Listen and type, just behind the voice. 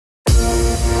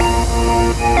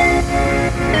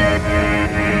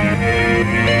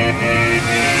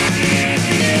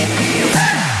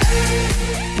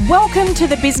Welcome to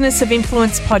the Business of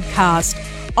Influence podcast.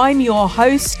 I'm your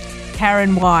host,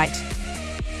 Karen White.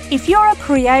 If you're a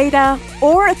creator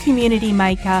or a community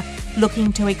maker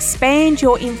looking to expand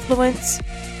your influence,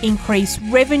 increase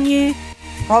revenue,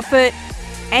 profit,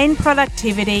 and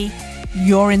productivity,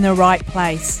 you're in the right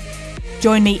place.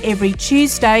 Join me every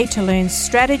Tuesday to learn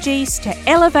strategies to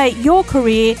elevate your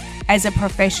career as a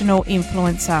professional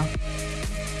influencer.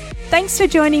 Thanks for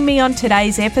joining me on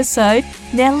today's episode.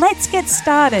 Now let's get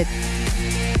started.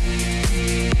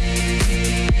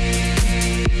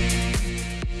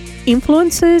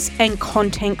 Influencers and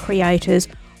content creators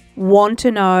want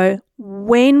to know,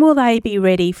 when will they be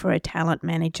ready for a talent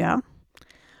manager?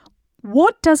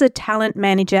 What does a talent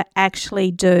manager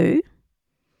actually do?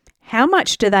 How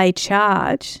much do they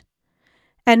charge?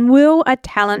 And will a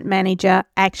talent manager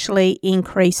actually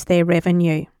increase their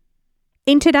revenue?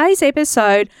 In today's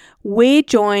episode, we're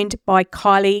joined by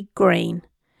Kylie Green,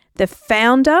 the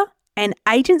founder and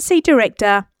agency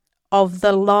director of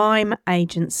The Lime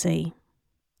Agency.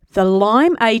 The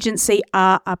Lime Agency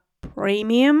are a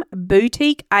premium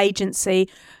boutique agency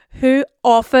who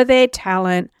offer their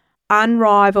talent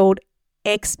unrivaled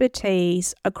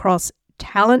expertise across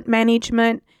talent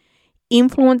management,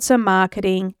 influencer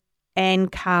marketing,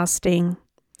 and casting.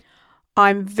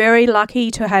 I'm very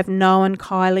lucky to have known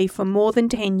Kylie for more than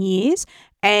 10 years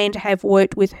and have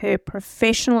worked with her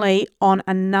professionally on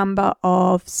a number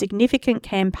of significant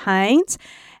campaigns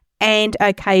and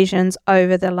occasions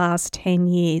over the last 10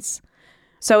 years.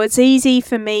 So it's easy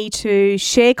for me to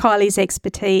share Kylie's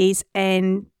expertise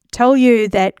and tell you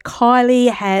that Kylie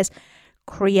has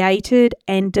created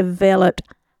and developed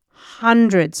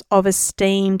hundreds of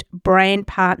esteemed brand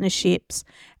partnerships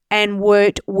and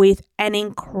worked with an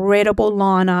incredible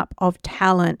lineup of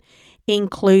talent,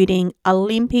 including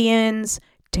Olympians,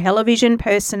 television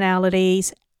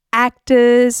personalities,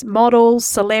 actors, models,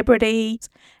 celebrities,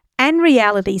 and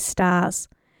reality stars.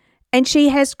 And she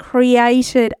has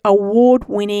created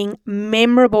award-winning,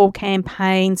 memorable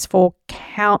campaigns for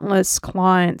countless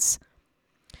clients.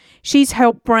 She's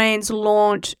helped brands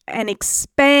launch and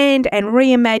expand and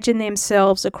reimagine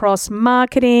themselves across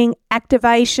marketing,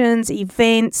 activations,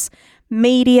 events,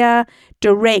 media,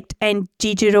 direct and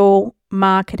digital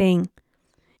marketing.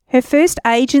 Her first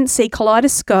agency,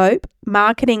 Kaleidoscope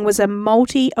Marketing, was a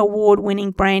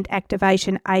multi-award-winning brand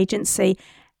activation agency,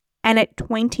 and at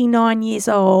 29 years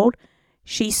old,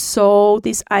 she sold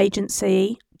this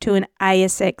agency to an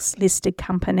ASX-listed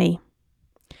company.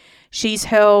 She's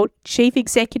held chief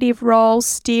executive roles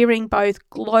steering both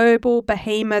global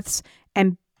behemoths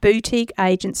and boutique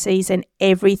agencies and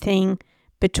everything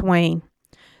between.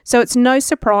 So it's no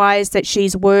surprise that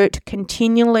she's worked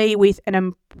continually with an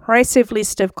impressive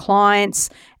list of clients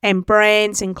and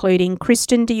brands, including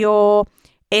Christian Dior,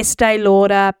 Estee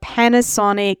Lauder,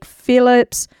 Panasonic,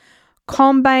 Philips,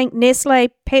 Combank, Nestle,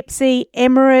 Pepsi,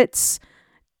 Emirates,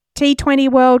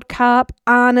 T20 World Cup,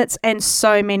 Arnott's, and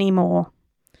so many more.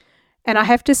 And I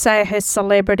have to say, her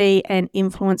celebrity and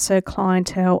influencer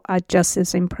clientele are just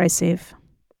as impressive.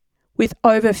 With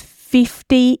over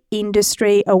 50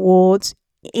 industry awards,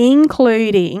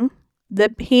 including the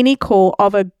pinnacle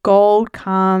of a Gold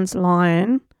Calms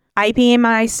Lion,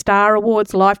 APMA Star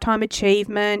Awards Lifetime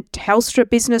Achievement, Telstra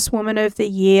Businesswoman of the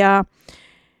Year,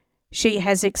 she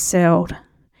has excelled.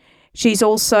 She's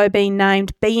also been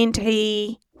named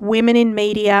B&T Women in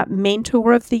Media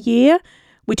Mentor of the Year,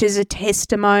 which is a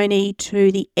testimony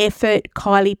to the effort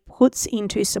Kylie puts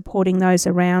into supporting those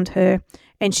around her.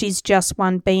 And she's just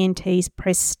won B&T's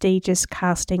prestigious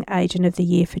Casting Agent of the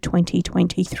Year for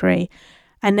 2023,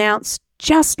 announced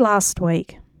just last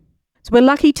week. So we're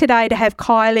lucky today to have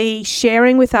Kylie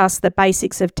sharing with us the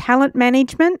basics of talent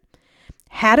management,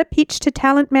 how to pitch to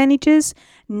talent managers,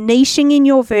 niching in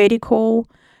your vertical,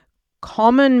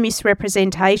 common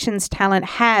misrepresentations talent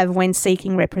have when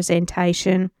seeking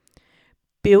representation,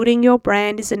 building your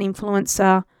brand as an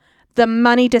influencer, the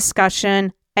money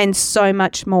discussion, and so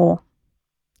much more.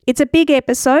 It's a big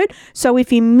episode, so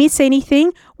if you miss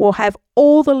anything, we'll have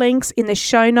all the links in the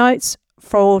show notes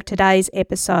for today's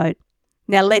episode.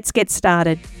 Now let's get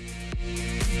started.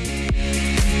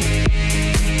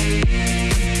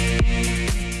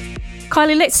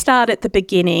 Kylie, let's start at the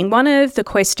beginning. One of the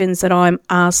questions that I'm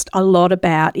asked a lot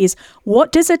about is,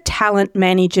 what does a talent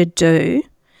manager do?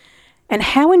 And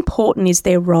how important is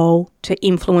their role to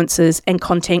influencers and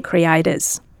content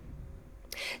creators?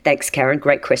 Thanks, Karen.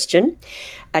 Great question.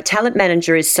 A talent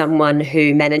manager is someone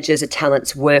who manages a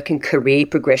talent's work and career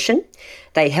progression.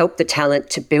 They help the talent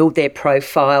to build their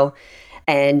profile,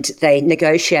 and they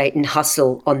negotiate and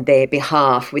hustle on their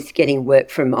behalf with getting work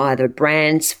from either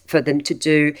brands for them to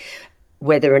do,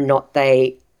 whether or not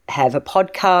they have a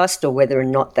podcast or whether or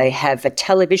not they have a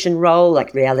television role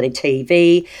like reality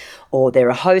TV, or they're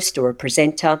a host or a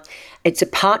presenter. It's a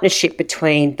partnership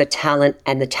between the talent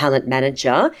and the talent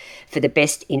manager for the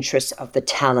best interests of the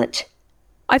talent.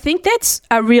 I think that's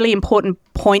a really important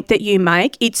point that you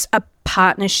make. It's a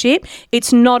partnership.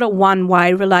 It's not a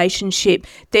one-way relationship.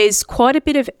 There's quite a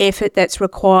bit of effort that's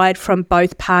required from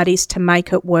both parties to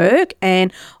make it work,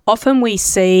 and often we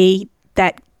see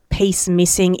that piece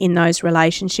missing in those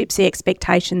relationships. The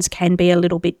expectations can be a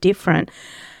little bit different.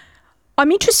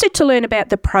 I'm interested to learn about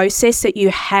the process that you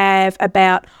have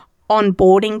about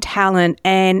onboarding talent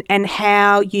and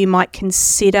how you might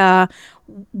consider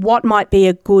what might be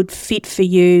a good fit for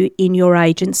you in your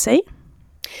agency.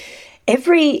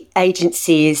 Every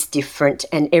agency is different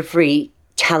and every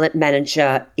talent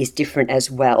manager is different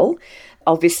as well.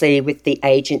 Obviously, with the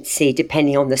agency,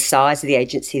 depending on the size of the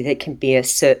agency, there can be a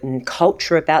certain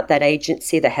culture about that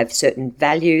agency. They have certain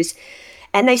values,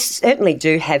 and they certainly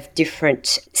do have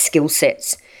different skill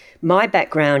sets. My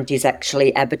background is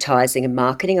actually advertising and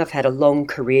marketing. I've had a long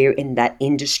career in that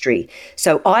industry.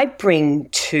 So I bring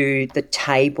to the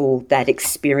table that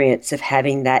experience of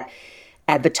having that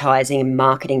advertising and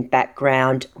marketing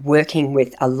background, working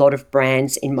with a lot of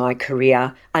brands in my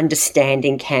career,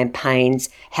 understanding campaigns,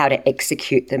 how to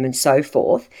execute them and so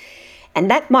forth.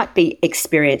 And that might be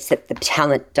experience that the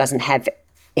talent doesn't have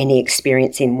any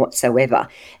experience in whatsoever.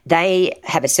 They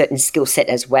have a certain skill set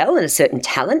as well and a certain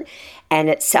talent. And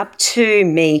it's up to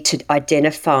me to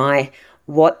identify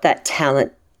what that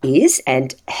talent is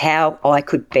and how I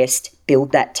could best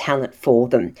build that talent for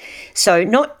them. So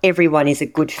not everyone is a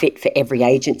good fit for every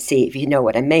agency, if you know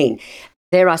what I mean.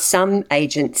 There are some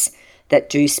agents that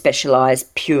do specialise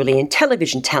purely in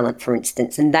television talent, for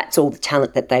instance, and that's all the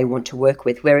talent that they want to work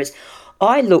with. Whereas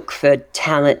I look for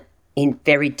talent in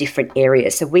very different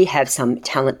areas. So we have some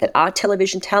talent that are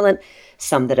television talent,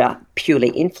 some that are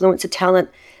purely influencer talent,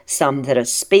 some that are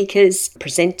speakers,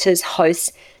 presenters,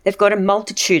 hosts. They've got a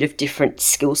multitude of different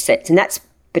skill sets. And that's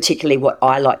particularly what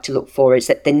I like to look for, is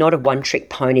that they're not a one-trick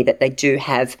pony, that they do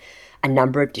have a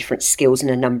number of different skills in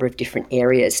a number of different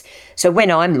areas. So when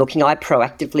I'm looking, I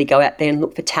proactively go out there and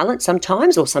look for talent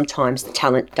sometimes, or sometimes the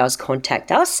talent does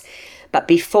contact us. But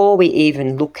before we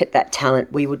even look at that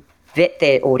talent, we would vet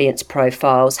their audience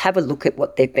profiles, have a look at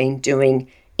what they've been doing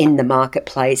in the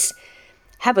marketplace,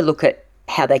 have a look at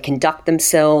how they conduct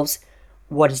themselves,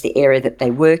 what is the area that they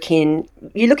work in.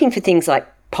 You're looking for things like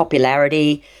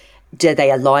popularity. Do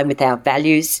they align with our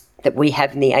values that we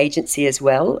have in the agency as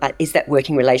well? Is that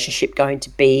working relationship going to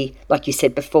be, like you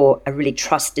said before, a really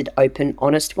trusted, open,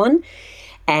 honest one?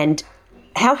 And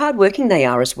how hardworking they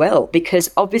are as well, because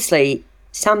obviously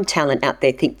some talent out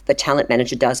there think the talent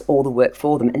manager does all the work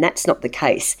for them, and that's not the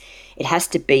case. It has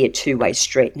to be a two-way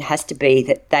street. It has to be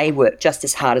that they work just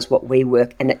as hard as what we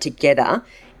work, and that together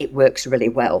it works really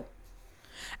well.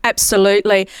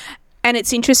 Absolutely. And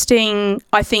it's interesting,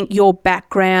 I think, your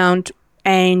background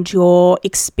and your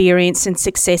experience and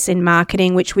success in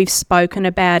marketing, which we've spoken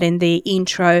about in the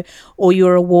intro, or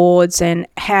your awards, and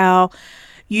how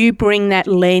you bring that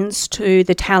lens to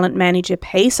the talent manager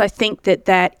piece. I think that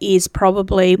that is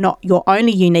probably not your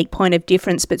only unique point of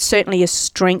difference, but certainly a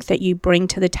strength that you bring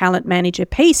to the talent manager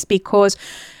piece, because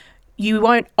you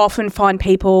won't often find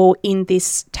people in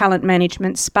this talent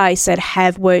management space that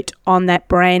have worked on that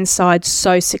brand side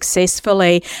so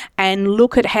successfully, and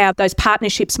look at how those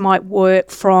partnerships might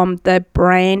work from the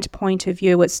brand point of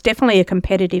view. It's definitely a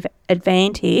competitive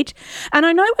advantage. And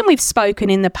I know when we've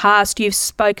spoken in the past, you've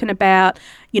spoken about,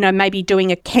 maybe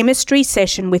doing a chemistry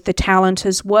session with the talent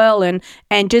as well, and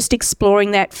just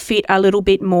exploring that fit a little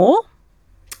bit more.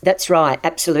 That's right,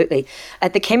 absolutely.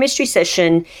 At the chemistry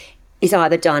session is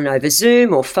either done over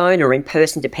Zoom or phone or in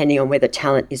person, depending on where the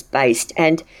talent is based.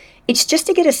 And it's just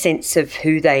to get a sense of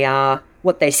who they are,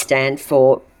 what they stand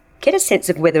for, get a sense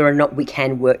of whether or not we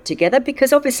can work together,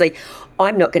 because obviously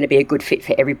I'm not going to be a good fit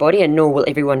for everybody, and nor will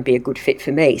everyone be a good fit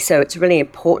for me. So it's really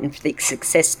important for the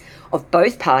success of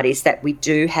both parties that we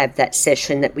do have that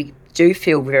session, that we do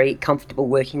feel very comfortable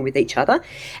working with each other.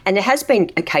 And there has been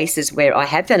cases where I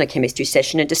have done a chemistry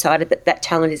session and decided that that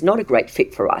talent is not a great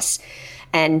fit for us.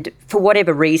 And for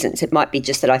whatever reasons, it might be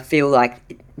just that I feel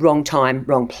like wrong time,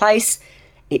 wrong place.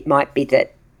 It might be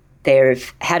that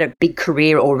they've had a big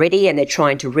career already and they're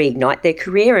trying to reignite their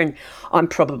career, and I'm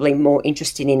probably more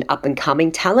interested in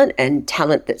up-and-coming talent and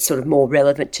talent that's sort of more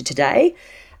relevant to today.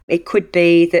 It could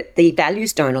be that the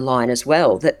values don't align as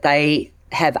well, that they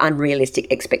have unrealistic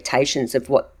expectations of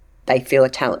what they feel a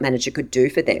talent manager could do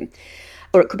for them.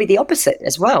 Or it could be the opposite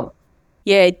as well.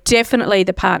 Yeah, definitely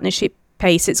the partnership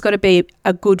piece. It's got to be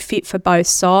a good fit for both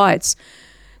sides.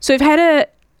 So we've had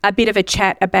a bit of a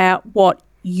chat about what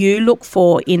you look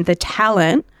for in the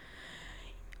talent.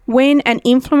 When an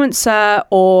influencer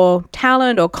or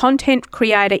talent or content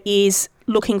creator is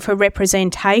looking for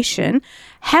representation,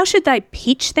 how should they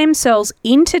pitch themselves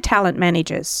into talent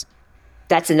managers?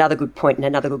 That's another good point and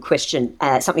another good question,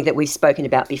 something that we've spoken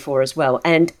about before as well.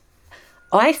 And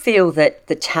I feel that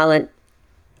the talent,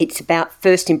 it's about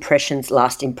first impressions,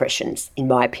 last impressions, in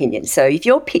my opinion. So if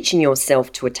you're pitching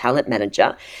yourself to a talent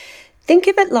manager, think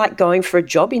of it like going for a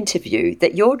job interview,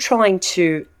 that you're trying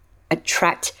to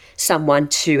attract someone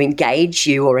to engage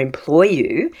you or employ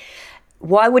you.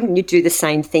 Why wouldn't you do the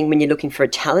same thing when you're looking for a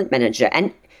talent manager?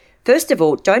 And first of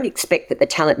all, don't expect that the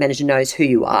talent manager knows who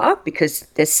you are, because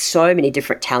there's so many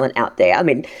different talent out there. I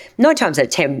mean, 9 times out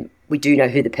of 10, we do know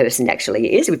who the person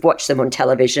actually is. We've watched them on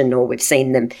television or we've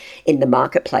seen them in the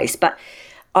marketplace. But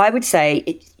I would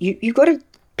say you've got to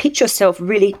pitch yourself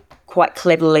really quite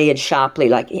cleverly and sharply.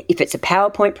 Like if it's a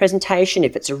PowerPoint presentation,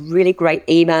 if it's a really great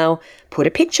email, put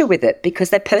a picture with it, because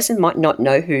that person might not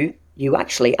know who you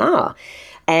actually are.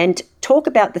 And talk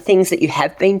about the things that you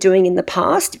have been doing in the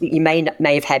past. You may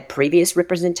have had previous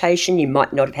representation. You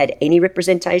might not have had any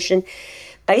representation.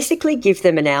 Basically give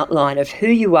them an outline of who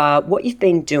you are, what you've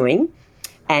been doing,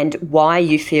 and why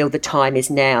you feel the time is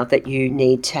now that you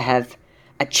need to have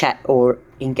a chat or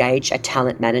engage a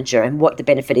talent manager, and what the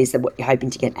benefit is and what you're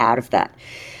hoping to get out of that.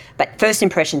 But first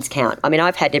impressions count. I mean,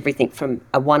 I've had everything from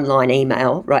a one-line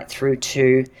email right through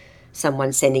to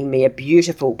someone sending me a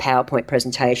beautiful PowerPoint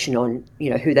presentation on,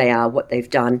 who they are, what they've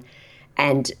done,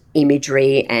 and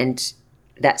imagery and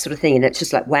that sort of thing. And it's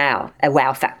just like, wow, a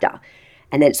wow factor.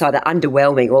 And then it's either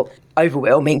underwhelming or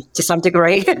overwhelming to some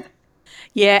degree.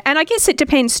 Yeah, and I guess it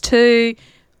depends too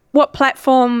what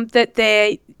platform that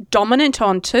they're dominant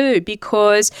on too,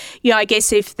 because, I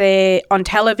guess if they're on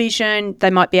television, they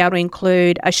might be able to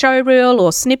include a show reel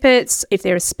or snippets. If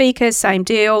they're a speaker, same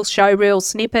deal, show reel,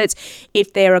 snippets.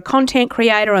 If they're a content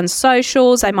creator on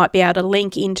socials, they might be able to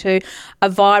link into a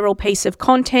viral piece of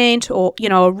content or,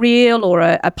 a reel or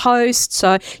a post.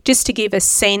 So just to give a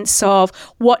sense of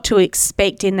what to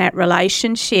expect in that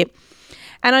relationship.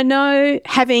 And I know,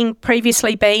 having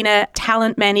previously been a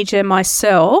talent manager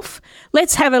myself,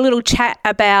 let's have a little chat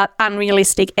about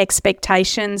unrealistic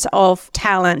expectations of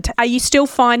talent. Are you still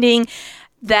finding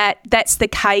that that's the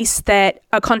case, that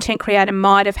a content creator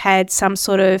might have had some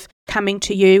sort of coming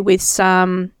to you with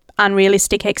some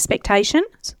unrealistic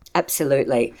expectations?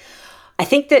 Absolutely. I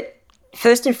think that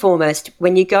first and foremost,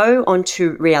 when you go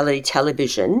onto reality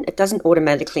television, it doesn't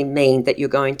automatically mean that you're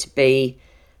going to be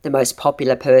the most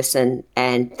popular person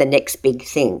and the next big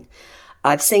thing.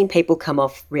 I've seen people come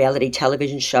off reality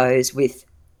television shows with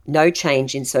no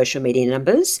change in social media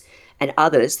numbers, and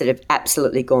others that have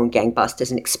absolutely gone gangbusters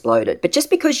and exploded. But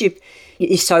just because your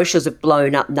socials have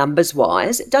blown up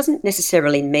numbers-wise, it doesn't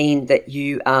necessarily mean that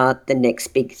you are the next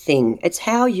big thing. It's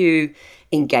how you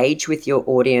engage with your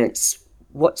audience.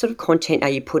 What sort of content are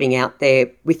you putting out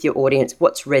there with your audience?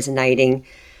 What's resonating?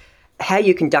 How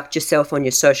you conduct yourself on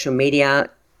your social media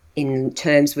in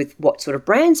terms with what sort of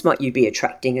brands might you be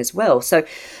attracting as well. So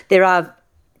there are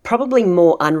probably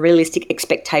more unrealistic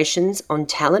expectations on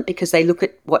talent because they look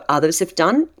at what others have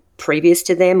done previous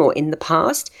to them or in the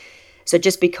past. So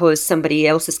just because somebody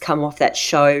else has come off that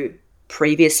show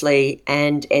previously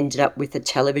and ended up with a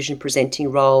television presenting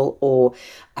role or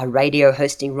a radio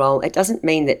hosting role, it doesn't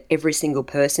mean that every single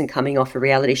person coming off a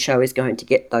reality show is going to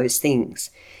get those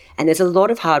things. And there's a lot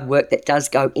of hard work that does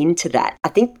go into that. I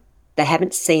think they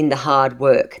haven't seen the hard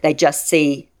work. They just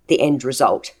see the end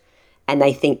result and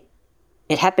they think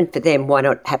it happened for them, why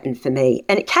not happen for me?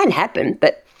 And it can happen,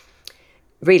 but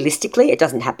realistically, it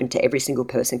doesn't happen to every single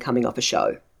person coming off a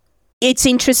show. It's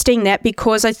interesting that,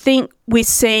 because I think we're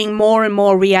seeing more and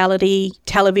more reality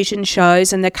television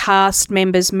shows and the cast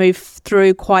members move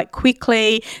through quite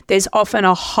quickly. There's often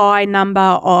a high number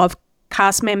of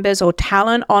cast members or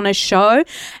talent on a show,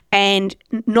 and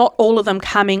not all of them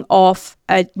coming off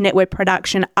a network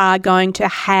production are going to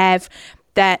have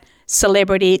that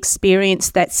celebrity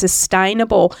experience that's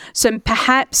sustainable. So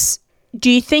perhaps,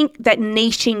 do you think that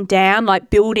niching down, like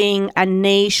building a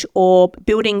niche or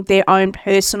building their own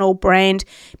personal brand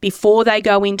before they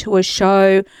go into a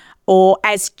show, or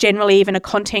as generally even a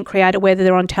content creator, whether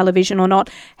they're on television or not,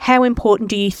 how important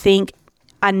do you think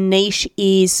a niche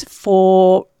is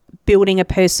for building a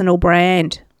personal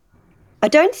brand? I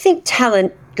don't think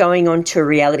talent going on to a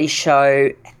reality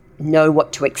show know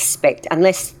what to expect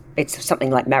unless it's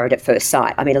something like Married at First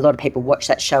Sight. I mean, a lot of people watch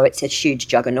that show. It's a huge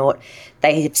juggernaut.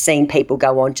 They have seen people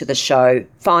go on to the show,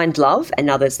 find love, and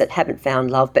others that haven't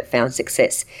found love but found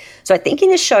success. So I think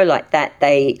in a show like that,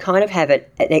 they kind of have an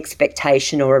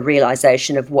expectation or a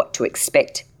realisation of what to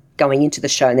expect going into the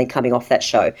show and then coming off that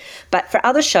show. But for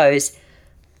other shows,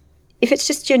 if it's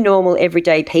just your normal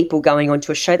everyday people going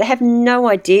onto a show, they have no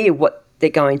idea what they're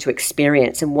going to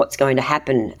experience and what's going to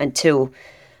happen until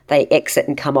they exit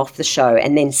and come off the show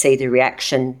and then see the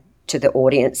reaction to the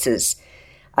audiences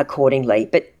accordingly.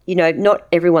 But, you know, not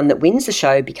everyone that wins the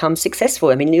show becomes successful.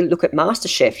 I mean, you look at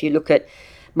MasterChef, you look at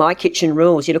My Kitchen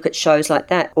Rules, you look at shows like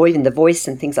that, or even The Voice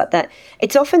and things like that.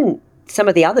 It's often some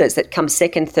of the others that come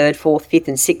second, third, fourth, fifth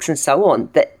and sixth and so on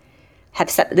that have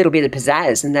a little bit of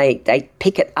pizzazz and they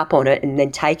pick it up on it and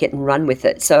then take it and run with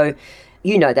it. So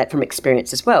you know that from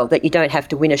experience as well, that you don't have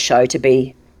to win a show to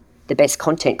be the best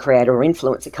content creator or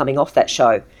influencer coming off that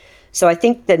show. So I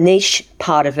think the niche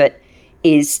part of it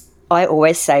is, I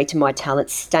always say to my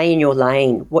talents, stay in your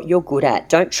lane, what you're good at.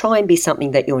 Don't try and be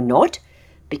something that you're not,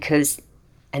 because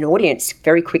an audience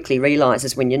very quickly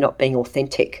realises when you're not being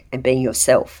authentic and being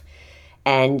yourself.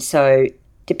 And so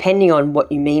depending on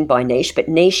what you mean by niche, but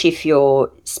niche if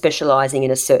you're specialising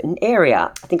in a certain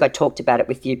area. I think I talked about it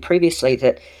with you previously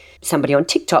that somebody on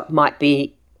TikTok might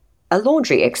be a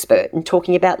laundry expert and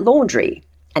talking about laundry,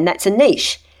 and that's a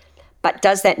niche. But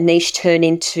does that niche turn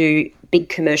into big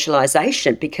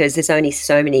commercialisation because there's only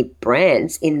so many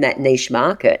brands in that niche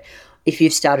market? If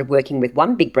you've started working with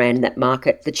one big brand in that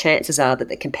market, the chances are that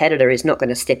the competitor is not going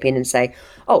to step in and say,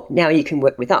 oh, now you can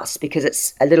work with us, because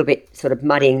it's a little bit sort of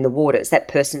muddying the waters. That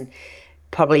person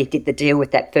probably did the deal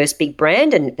with that first big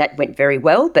brand and that went very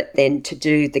well, but then to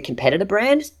do the competitor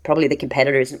brand, probably the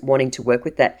competitor isn't wanting to work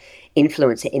with that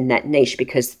influencer in that niche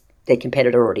because their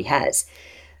competitor already has.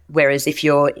 Whereas if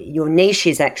your niche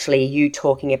is actually you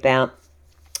talking about,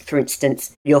 for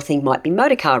instance, your thing might be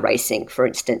motor car racing, for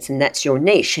instance, and that's your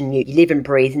niche and you live and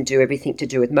breathe and do everything to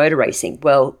do with motor racing.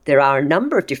 Well, there are a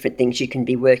number of different things you can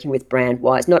be working with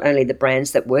brand-wise, not only the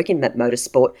brands that work in that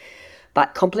motorsport,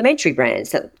 but complementary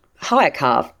brands, that hire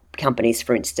car companies,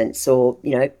 for instance, or,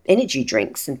 you know, energy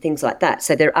drinks and things like that.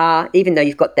 So there are, even though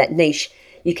you've got that niche,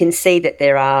 you can see that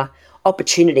there are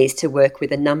opportunities to work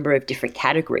with a number of different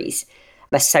categories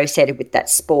associated with that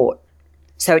sport.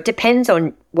 So it depends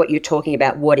on what you're talking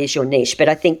about, what is your niche. But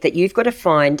I think that you've got to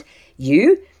find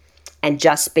you and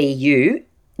just be you,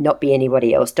 not be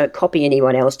anybody else. Don't copy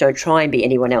anyone else. Don't try and be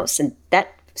anyone else. And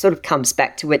that sort of comes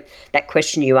back to it, that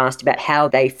question you asked about how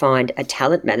they find a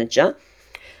talent manager.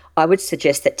 I would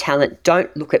suggest that talent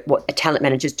don't look at what a talent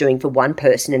manager is doing for one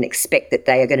person and expect that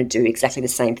they are going to do exactly the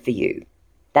same for you.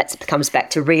 That comes back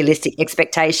to realistic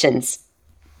expectations.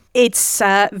 It's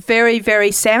very,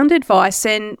 very sound advice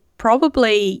and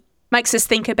probably makes us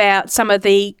think about some of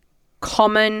the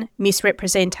common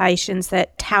misrepresentations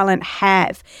that talent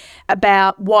have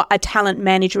about what a talent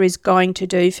manager is going to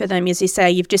do for them. As you say,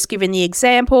 you've just given the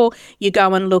example. You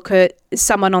go and look at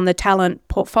someone on the talent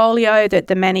portfolio that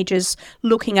the manager's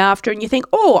looking after and you think,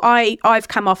 oh, I've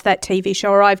come off that TV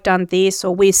show, or I've done this,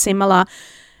 or we're similar.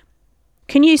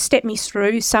 Can you step me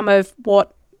through some of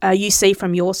what you see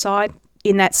from your side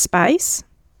in that space?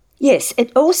 Yes,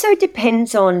 it also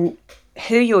depends on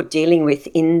who you're dealing with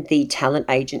in the talent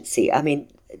agency. I mean,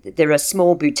 there are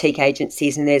small boutique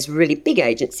agencies and there's really big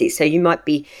agencies. So you might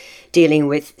be dealing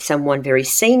with someone very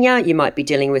senior, you might be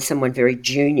dealing with someone very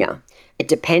junior. It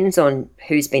depends on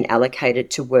who's been allocated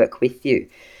to work with you.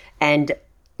 And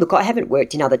look, I haven't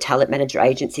worked in other talent manager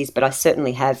agencies, but I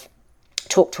certainly have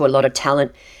talked to a lot of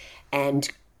talent, and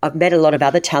I've met a lot of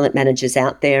other talent managers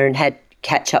out there and had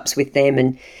catch-ups with them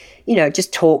and, you know,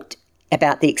 just talked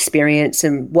about the experience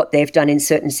and what they've done in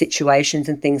certain situations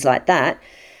and things like that.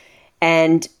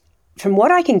 And from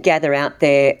what I can gather out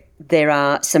there, there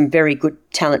are some very good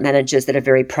talent managers that are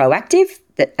very proactive,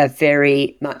 that are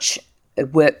very much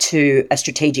work to a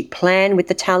strategic plan with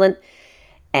the talent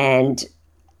and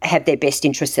have their best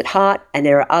interests at heart. And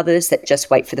there are others that just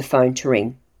wait for the phone to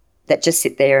ring, that just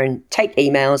sit there and take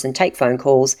emails and take phone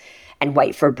calls and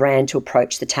wait for a brand to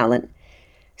approach the talent.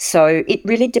 So it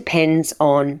really depends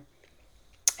on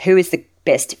who is the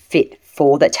best fit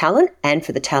for the talent and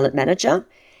for the talent manager,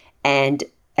 and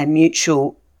a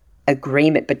mutual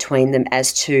agreement between them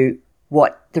as to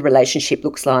what the relationship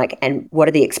looks like and what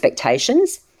are the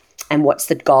expectations and what's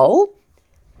the goal,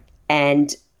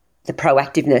 and the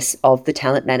proactiveness of the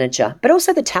talent manager, but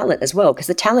also the talent as well, because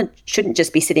the talent shouldn't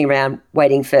just be sitting around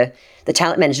waiting for the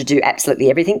talent manager to do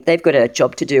absolutely everything. They've got a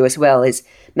job to do as well, is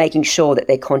making sure that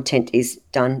their content is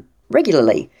done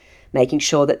regularly, making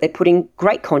sure that they're putting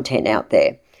great content out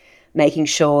there. making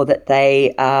sure that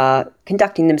they are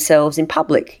conducting themselves in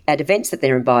public at events that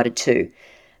they're invited to,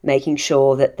 making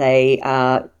sure that they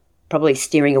are probably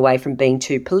steering away from being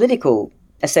too political,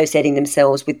 associating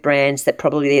themselves with brands that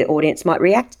probably their audience might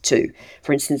react to,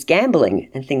 for instance, gambling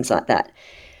and things like that.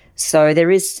 So there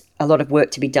is a lot of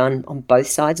work to be done on both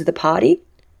sides of the party.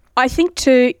 I think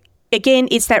too, again,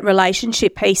 it's that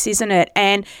relationship piece, isn't it?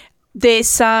 And there's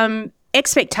some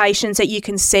expectations that you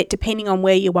can set depending on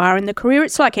where you are in the career.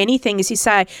 It's like anything, as you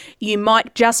say, you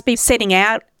might just be setting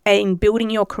out and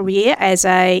building your career as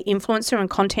a influencer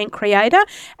and content creator,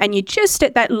 and you're just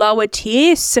at that lower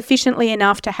tier sufficiently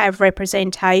enough to have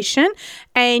representation,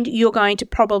 and you're going to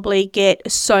probably get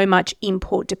so much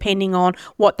input depending on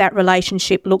what that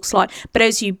relationship looks like. But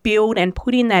as you build and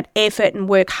put in that effort and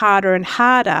work harder and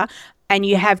harder, and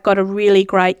you have got a really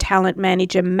great talent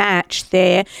manager match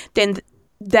there, then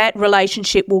that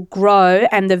relationship will grow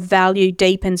and the value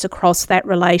deepens across that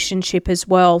relationship as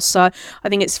well. So I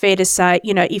think it's fair to say,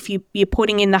 if you're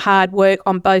putting in the hard work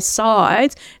on both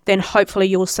sides, then hopefully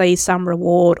you'll see some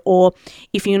reward. Or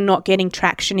if you're not getting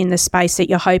traction in the space that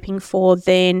you're hoping for,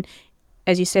 then,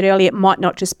 as you said earlier, it might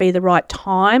not just be the right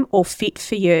time or fit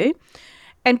for you.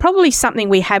 And probably something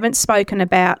we haven't spoken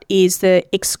about is the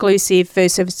exclusive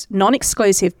versus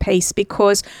non-exclusive piece,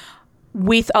 because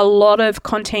with a lot of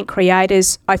content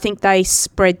creators, I think they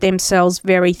spread themselves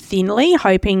very thinly,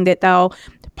 hoping that they'll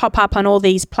pop up on all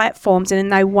these platforms, and then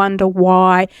they wonder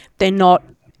why they're not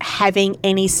having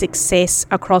any success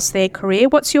across their career.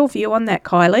 What's your view on that,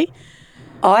 Kylie?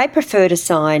 I prefer to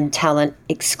sign talent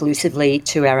exclusively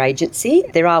to our agency.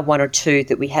 There are one or two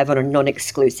that we have on a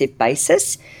non-exclusive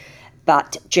basis,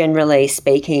 but generally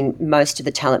speaking, most of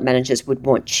the talent managers would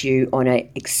want you on an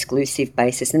exclusive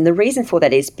basis. And the reason for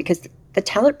that is because the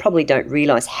talent probably don't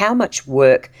realise how much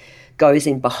work goes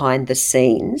in behind the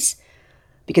scenes,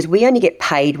 because we only get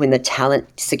paid when the talent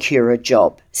secure a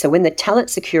job. So when the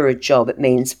talent secure a job, it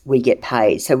means we get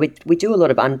paid. So we do a lot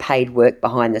of unpaid work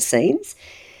behind the scenes.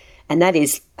 And that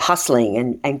is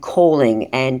hustling and calling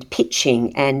and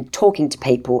pitching and talking to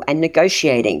people and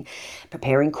negotiating,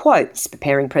 preparing quotes,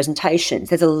 preparing presentations.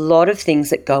 There's a lot of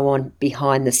things that go on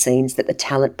behind the scenes that the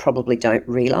talent probably don't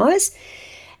realise.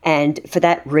 And for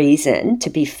that reason, to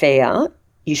be fair,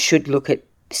 you should look at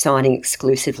signing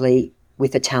exclusively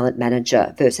with a talent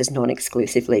manager versus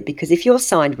non-exclusively. Because if you're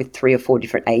signed with 3 or 4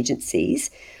 different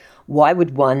agencies, why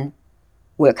would one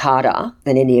work harder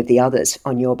than any of the others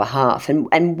on your behalf?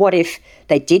 And what if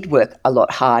they did work a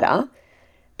lot harder,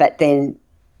 but then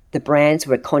the brands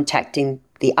were contacting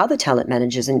the other talent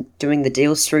managers and doing the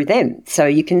deals through them? So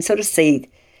you can sort of see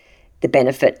the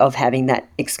benefit of having that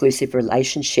exclusive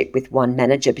relationship with one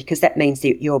manager, because that means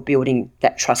that you're building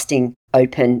that trusting,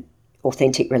 open,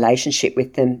 authentic relationship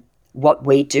with them. What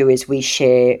we do is we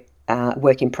share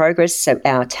work in progress, so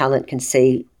our talent can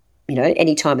see,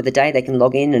 any time of the day they can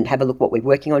log in and have a look what we're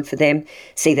working on for them,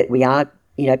 see that we are,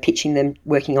 pitching them,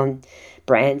 working on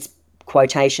brands,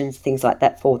 quotations, things like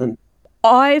that for them.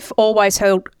 I've always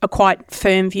held a quite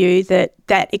firm view that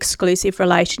exclusive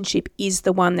relationship is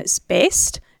the one that's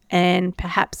best. And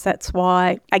perhaps that's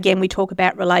why, again, we talk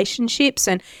about relationships,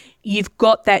 and you've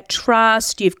got that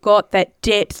trust, you've got that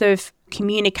depth of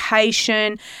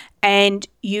communication, and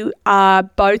you are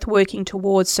both working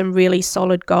towards some really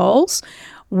solid goals.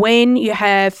 When you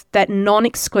have that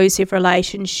non-exclusive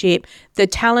relationship, the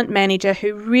talent manager,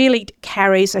 who really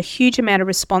carries a huge amount of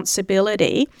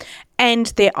responsibility and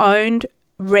their own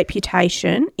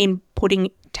reputation in putting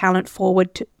talent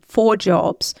forward for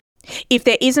jobs, if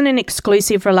there isn't an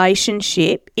exclusive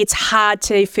relationship, it's hard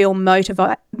to feel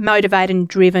motivated and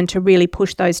driven to really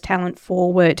push those talent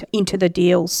forward into the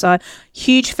deals. So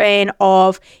huge fan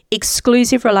of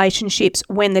exclusive relationships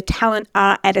when the talent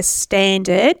are at a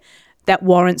standard that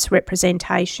warrants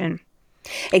representation.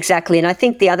 Exactly. And I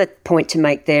think the other point to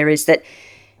make there is that,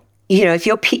 if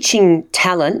you're pitching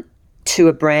talent to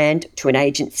a brand, to an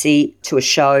agency, to a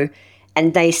show,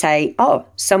 and they say, oh,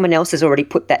 someone else has already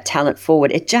put that talent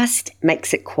forward, it just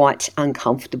makes it quite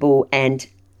uncomfortable and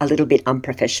a little bit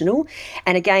unprofessional.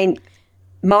 And again,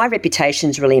 my reputation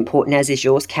is really important, as is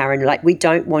yours, Karen. Like, we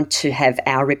don't want to have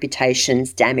our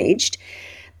reputations damaged,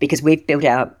 because we've built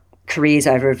our careers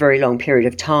over a very long period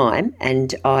of time,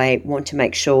 and I want to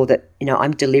make sure that,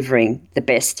 I'm delivering the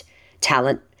best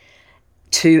talent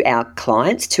to our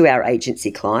clients, to our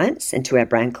agency clients and to our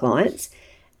brand clients.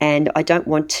 And I don't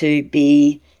want to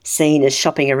be seen as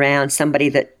shopping around somebody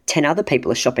that 10 other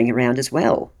people are shopping around as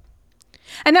well.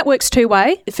 And that works two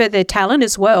way for the talent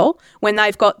as well, when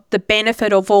they've got the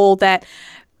benefit of all that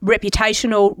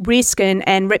reputational risk and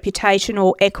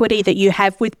reputational equity that you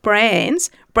have with brands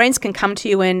can come to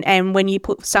you and when you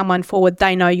put someone forward,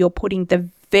 they know you're putting the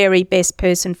very best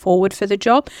person forward for the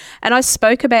job. And I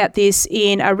spoke about this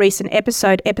in a recent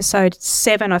episode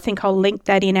 7. I think I'll link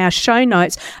that in our show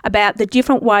notes, about the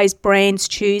different ways brands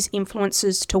choose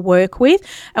influencers to work with.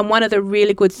 And one of the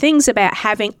really good things about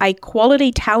having a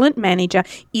quality talent manager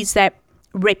is that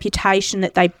reputation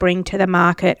that they bring to the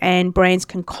market, and brands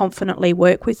can confidently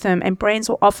work with them, and brands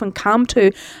will often come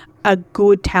to a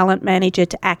good talent manager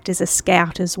to act as a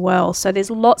scout as well. So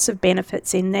there's lots of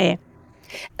benefits in there.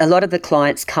 A lot of the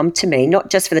clients come to me, not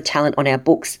just for the talent on our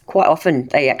books. Quite often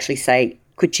they actually say,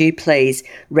 could you please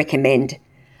recommend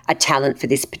a talent for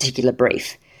this particular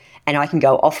brief? And I can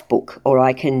go off book, or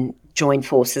I can join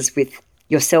forces with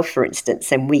yourself, for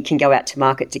instance, and we can go out to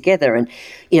market together. And,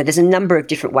 there's a number of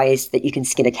different ways that you can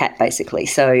skin a cat, basically.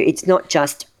 So it's not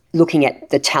just looking at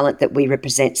the talent that we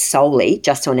represent solely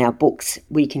just on our books.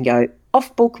 We can go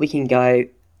off book, we can go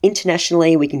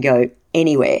internationally, we can go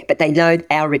anywhere, but they know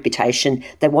our reputation.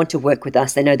 They want to work with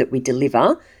us. They know that we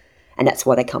deliver, and that's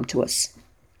why they come to us.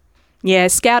 Yeah,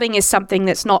 scouting is something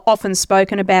that's not often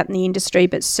spoken about in the industry,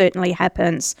 but certainly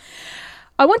happens.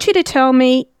 I want you to tell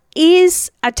me, is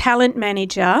a talent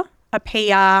manager a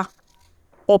PR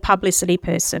or publicity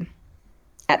person?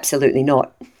 Absolutely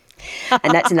not.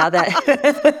 And that's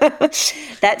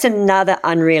another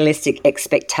unrealistic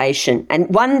expectation, and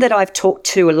one that I've talked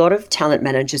to a lot of talent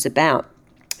managers about,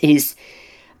 is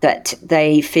that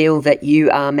they feel that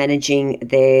you are managing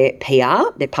their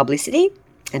PR, their publicity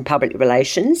and public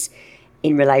relations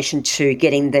in relation to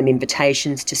getting them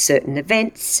invitations to certain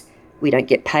events. We don't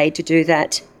get paid to do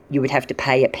that. You would have to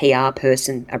pay a PR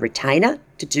person, a retainer,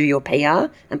 to do your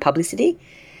PR and publicity.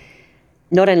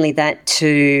 Not only that,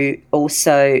 to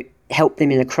also help them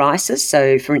in a crisis.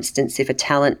 So, for instance, if a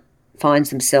talent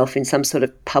finds themselves in some sort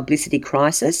of publicity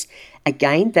crisis,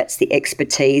 again, that's the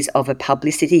expertise of a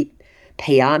publicity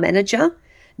PR manager,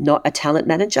 not a talent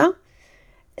manager.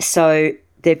 So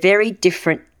they're very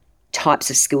different types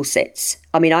of skill sets.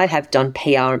 I mean, I have done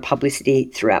PR and publicity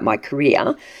throughout my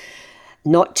career,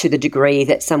 not to the degree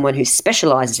that someone who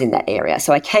specialises in that area.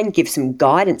 So I can give some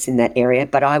guidance in that area,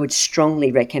 but I would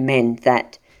strongly recommend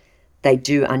that they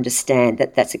do understand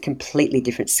that that's a completely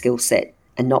different skill set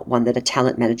and not one that a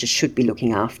talent manager should be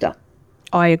looking after.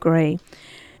 I agree.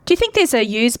 Do you think there's a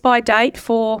use-by date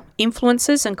for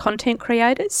influencers and content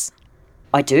creators?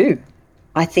 I do.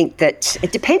 I think that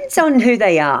it depends on who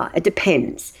they are. It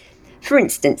depends. For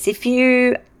instance, if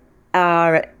you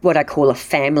are what I call a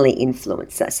family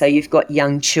influencer, so you've got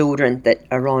young children that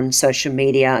are on social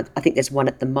media. I think there's one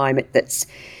at the moment that's,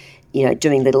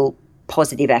 doing little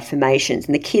positive affirmations,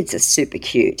 and the kids are super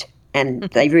cute. And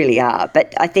they really are.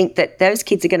 But I think that those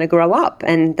kids are going to grow up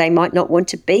and they might not want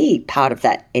to be part of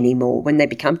that anymore when they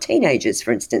become teenagers,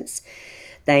 for instance.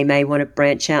 They may want to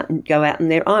branch out and go out on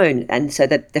their own. And so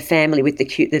that the family with the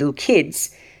cute little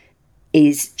kids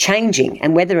is changing.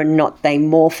 And whether or not they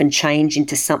morph and change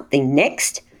into something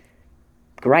next,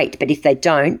 great. But if they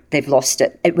don't, they've lost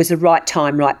it. It was the right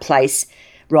time, right place,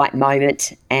 right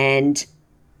moment, and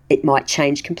it might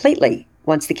change completely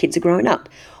once the kids are grown up.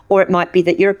 Or it might be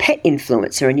that you're a pet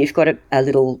influencer and you've got a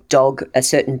little dog, a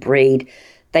certain breed.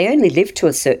 They only live to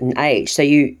a certain age. So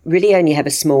you really only have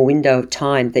a small window of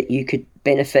time that you could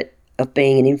benefit of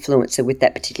being an influencer with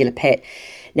that particular pet.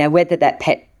 Now, whether that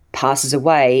pet passes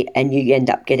away and you end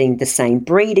up getting the same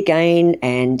breed again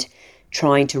and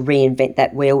trying to reinvent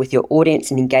that wheel with your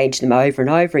audience and engage them over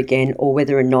and over again, or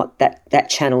whether or not that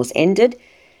channel's ended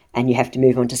and you have to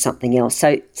move on to something else.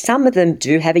 So some of them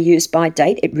do have a use-by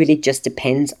date. It really just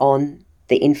depends on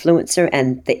the influencer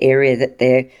and the area that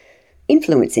they're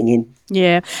influencing in.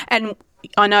 Yeah, and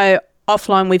I know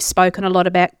offline we've spoken a lot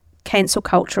about cancel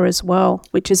culture as well,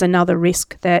 which is another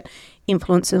risk that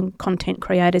influencers and content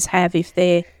creators have if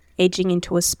they're edging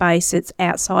into a space that's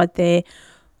outside their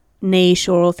niche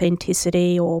or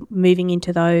authenticity, or moving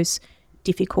into those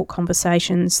difficult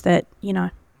conversations that,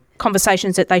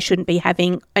 conversations that they shouldn't be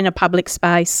having in a public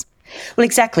space. Well,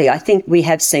 exactly. I think we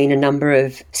have seen a number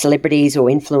of celebrities or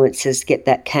influencers get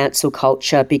that cancel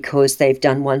culture because they've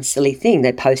done one silly thing.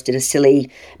 They posted a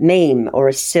silly meme or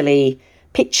a silly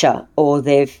picture, or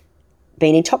they've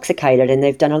been intoxicated and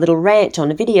they've done a little rant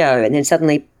on a video, and then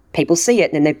suddenly people see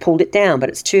it and then they've pulled it down, but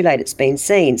it's too late, it's been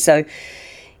seen. So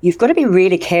you've got to be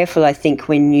really careful, I think,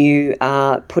 when you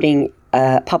are putting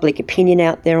public opinion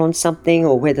out there on something,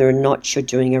 or whether or not you're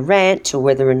doing a rant, or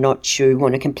whether or not you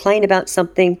want to complain about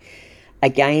something.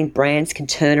 Again, brands can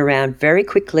turn around very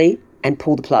quickly and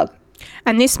pull the plug.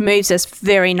 And this moves us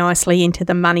very nicely into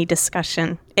the money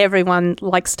discussion. Everyone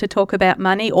likes to talk about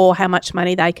money or how much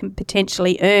money they can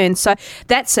potentially earn. So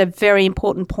that's a very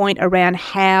important point around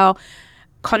how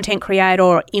content creator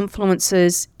or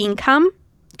influencers' income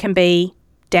can be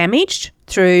damaged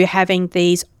through having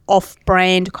these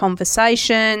off-brand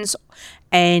conversations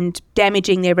and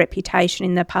damaging their reputation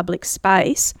in the public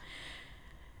space.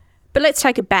 But let's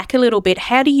take it back a little bit.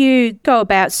 How do you go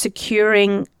about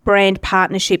securing brand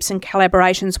partnerships and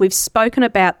collaborations? We've spoken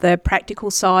about the practical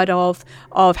side of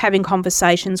having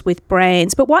conversations with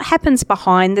brands, but what happens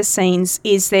behind the scenes?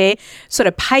 Is there sort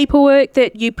of paperwork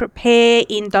that you prepare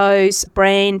in those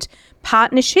brand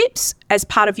partnerships as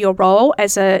part of your role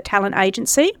as a talent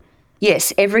agency?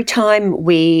 Yes, every time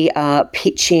we are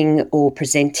pitching or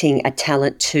presenting a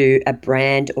talent to a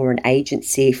brand or an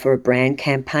agency for a brand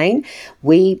campaign,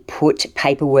 we put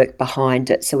paperwork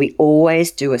behind it. So we always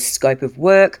do a scope of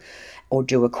work or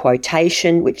do a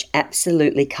quotation, which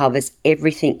absolutely covers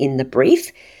everything in the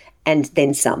brief and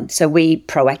then some. So we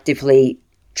proactively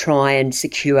try and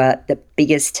secure the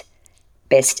biggest,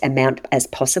 best amount as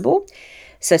possible.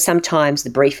 So sometimes the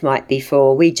brief might be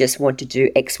for, we just want to do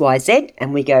XYZ,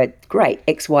 and we go, great,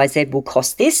 XYZ will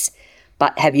cost this,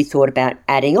 but have you thought about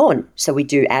adding on? So we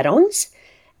do add-ons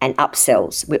and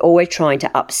upsells. We're always trying to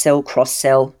upsell,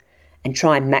 cross-sell, and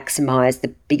try and maximise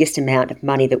the biggest amount of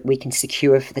money that we can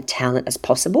secure for the talent as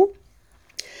possible.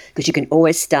 Because you can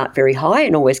always start very high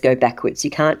and always go backwards.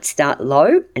 You can't start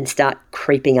low and start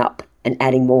creeping up and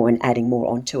adding more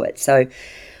onto it. So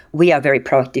we are very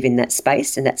proactive in that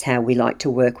space, and that's how we like to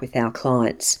work with our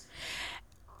clients.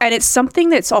 And it's something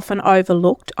that's often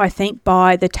overlooked, I think,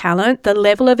 by the talent, the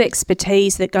level of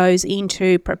expertise that goes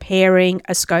into preparing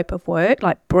a scope of work,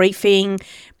 like briefing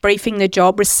the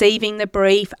job, receiving the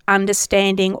brief,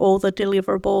 understanding all the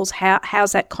deliverables,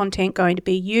 how's that content going to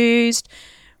be used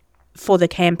for the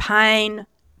campaign,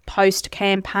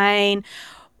 post-campaign.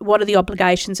 What are the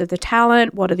obligations of the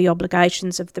talent? What are the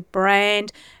obligations of the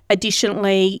brand?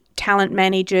 Additionally, talent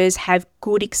managers have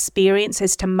good experience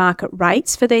as to market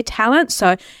rates for their talent.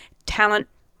 So talent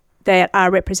that are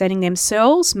representing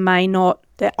themselves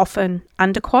they're often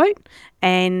underquote,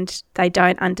 and they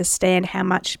don't understand how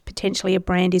much potentially a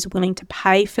brand is willing to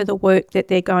pay for the work that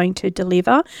they're going to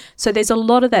deliver. So there's a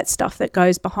lot of that stuff that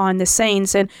goes behind the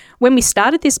scenes. And when we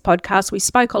started this podcast, we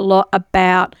spoke a lot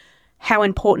about how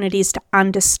important it is to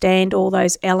understand all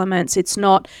those elements. It's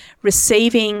not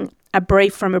receiving a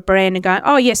brief from a brand and going,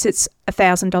 oh, yes, it's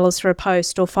 $1,000 for a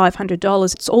post or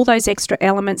 $500. It's all those extra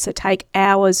elements that take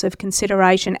hours of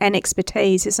consideration and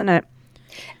expertise, isn't it?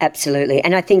 Absolutely.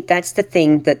 And I think that's the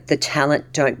thing that the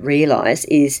talent don't realise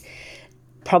is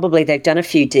probably they've done a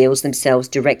few deals themselves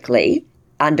directly,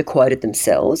 underquoted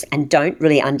themselves, and don't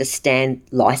really understand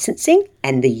licensing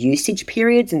and the usage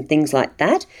periods and things like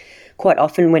that. Quite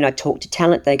often when I talk to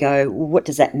talent, they go, well, what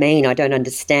does that mean? I don't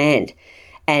understand.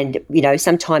 And,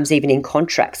 sometimes even in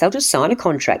contracts, they'll just sign a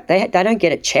contract. They don't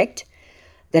get it checked.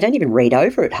 They don't even read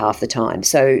over it half the time.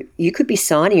 So you could be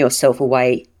signing yourself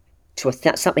away to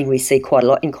something we see quite a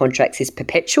lot in contracts is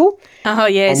perpetual. Oh,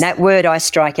 yes. And that word I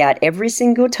strike out every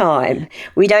single time.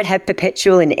 We don't have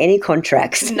perpetual in any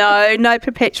contracts. No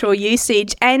perpetual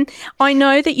usage. And I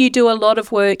know that you do a lot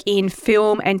of work in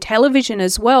film and television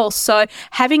as well. So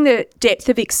having the depth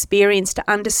of experience to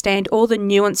understand all the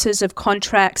nuances of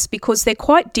contracts, because they're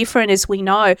quite different, as we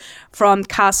know, from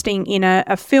casting in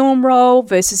a film role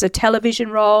versus a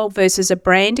television role versus a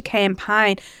brand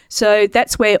campaign. So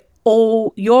that's where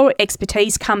all your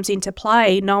expertise comes into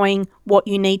play, knowing what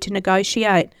you need to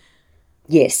negotiate.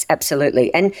 Yes,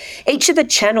 absolutely. And each of the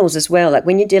channels as well, like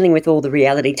when you're dealing with all the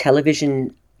reality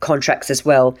television contracts as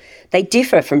well, they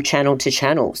differ from channel to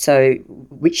channel. So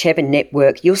whichever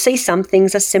network, you'll see some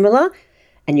things are similar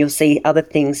and you'll see other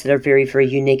things that are very, very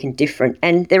unique and different.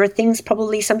 And there are things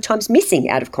probably sometimes missing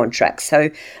out of contracts.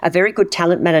 So a very good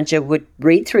talent manager would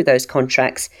read through those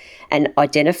contracts and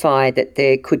identify that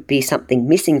there could be something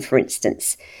missing, for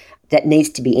instance, that needs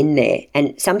to be in there.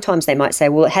 And sometimes they might say,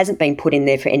 well, it hasn't been put in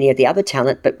there for any of the other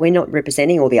talent, but we're not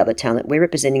representing all the other talent. We're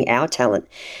representing our talent.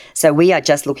 So we are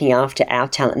just looking after our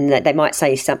talent. And they might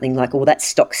say something like, well, that's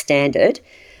stock standard,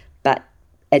 but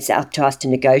it's up to us to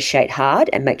negotiate hard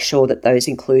and make sure that those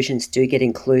inclusions do get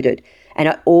included. And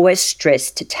I always stress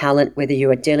to talent, whether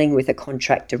you are dealing with a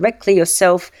contract directly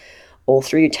yourself or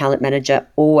through your talent manager,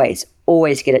 always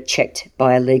get it checked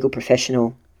by a legal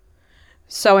professional.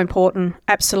 So important,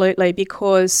 absolutely,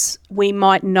 because we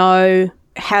might know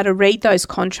how to read those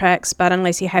contracts, but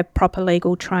unless you have proper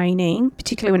legal training,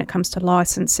 particularly when it comes to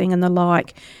licensing and the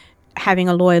like, having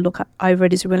a lawyer look over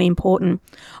it is really important.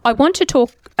 I want to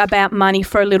talk about money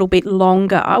for a little bit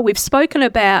longer. We've spoken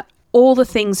about all the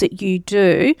things that you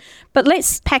do, but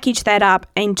let's package that up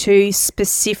into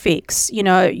specifics. You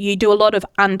know, you do a lot of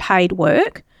unpaid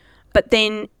work, but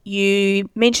then you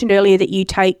mentioned earlier that you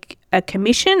take a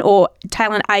commission, or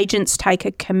talent agents take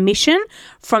a commission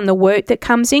from the work that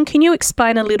comes in. Can you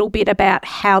explain a little bit about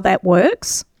how that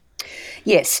works?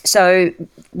 Yes. So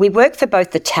we work for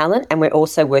both the talent and we're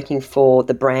also working for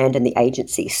the brand and the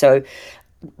agency. So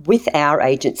with our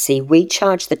agency, we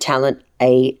charge the talent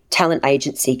a talent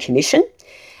agency commission,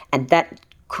 and that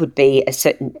could be a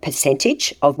certain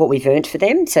percentage of what we've earned for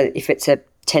them. So if it's a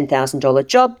 $10,000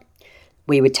 job,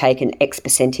 we would take an X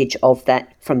percentage of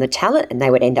that from the talent and they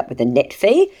would end up with a net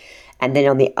fee. And then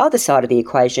on the other side of the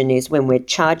equation is when we're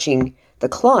charging the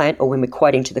client, or when we're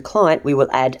quoting to the client, we will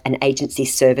add an agency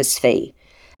service fee.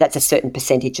 That's a certain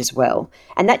percentage as well.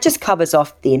 And that just covers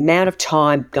off the amount of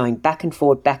time going back and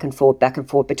forth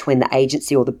between the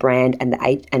agency or the brand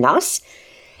and us.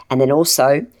 And then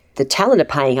also the talent are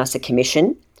paying us a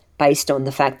commission based on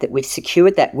the fact that we've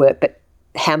secured that work, but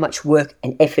how much work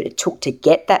and effort it took to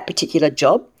get that particular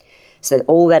job. So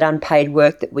all that unpaid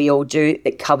work that we all do,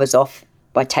 it covers off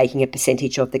by taking a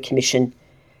percentage of the commission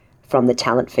from the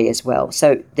talent fee as well.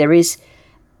 So there is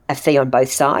a fee on both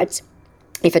sides.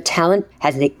 If a talent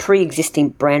has a pre-existing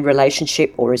brand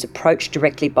relationship or is approached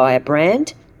directly by a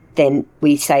brand, then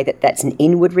we say that that's an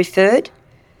inward referred,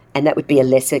 and that would be a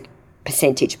lesser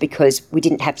percentage because we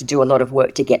didn't have to do a lot of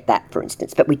work to get that, for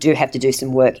instance. But we do have to do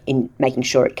some work in making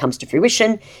sure it comes to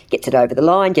fruition, gets it over the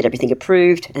line, get everything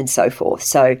approved, and so forth.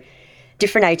 So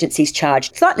different agencies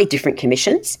charge slightly different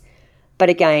commissions. But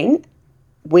again,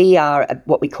 we are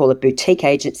what we call a boutique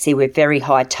agency. We're very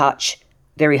high touch,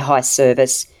 very high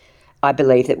service. I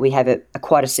believe that we have a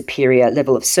quite a superior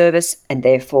level of service, and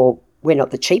therefore we're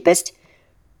not the cheapest,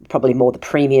 probably more the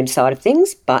premium side of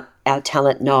things, but our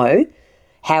talent know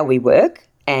how we work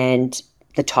and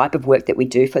the type of work that we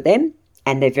do for them,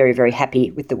 and they're very, very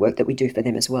happy with the work that we do for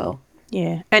them as well.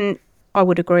 Yeah, and I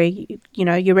would agree. You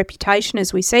know, your reputation,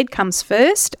 as we said, comes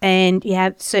first, and you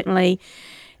have certainly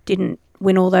didn't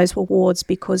win all those awards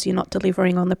because you're not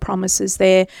delivering on the promises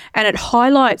there. And it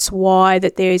highlights why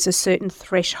that there is a certain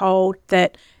threshold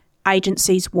that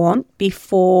agencies want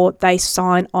before they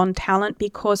sign on talent,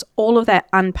 because all of that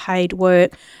unpaid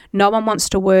work, no one wants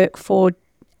to work for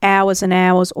hours and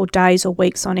hours or days or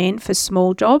weeks on end for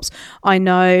small jobs. I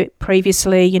know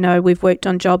previously, you know, we've worked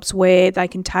on jobs where they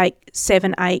can take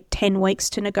 7, 8, 10 weeks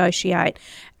to negotiate,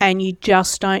 and you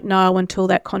just don't know until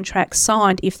that contract's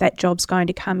signed if that job's going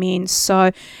to come in.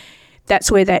 So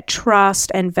that's where that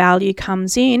trust and value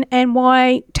comes in, and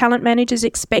why talent managers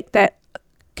expect that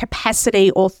capacity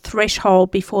or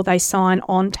threshold before they sign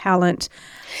on talent.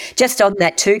 Just on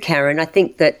that too, Karen, I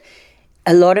think that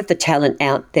a lot of the talent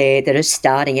out there that are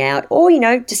starting out, or, you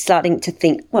know, just starting to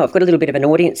think, well, I've got a little bit of an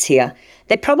audience here,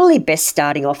 they're probably best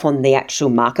starting off on the actual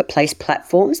marketplace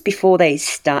platforms before they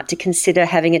start to consider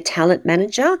having a talent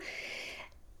manager.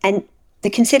 And the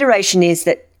consideration is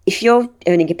that if your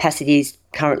earning capacity is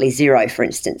currently 0, for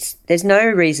instance, there's no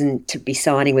reason to be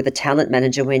signing with a talent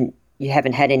manager when you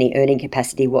haven't had any earning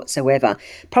capacity whatsoever.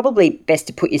 Probably best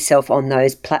to put yourself on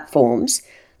those platforms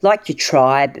like your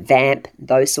Tribe, Vamp,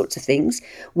 those sorts of things,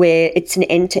 where it's an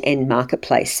end-to-end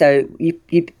marketplace. So you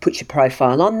put your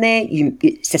profile on there,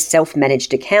 it's a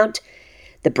self-managed account,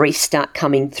 the briefs start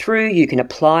coming through, you can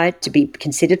apply to be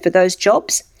considered for those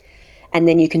jobs, and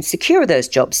then you can secure those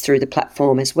jobs through the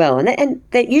platform as well. And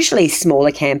they're usually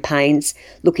smaller campaigns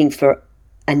looking for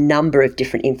a number of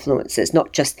different influencers,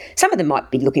 not just, some of them might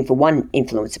be looking for one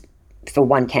influencer for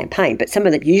one campaign, but some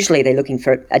of them, usually they're looking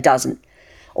for a dozen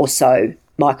or so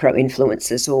micro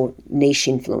influencers or niche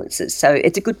influencers. So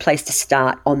it's a good place to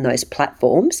start on those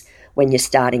platforms when you're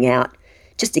starting out,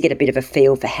 just to get a bit of a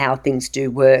feel for how things do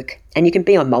work. And you can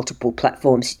be on multiple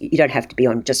platforms. You don't have to be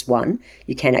on just one.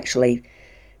 You can actually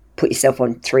put yourself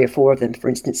on 3 or 4 of them, for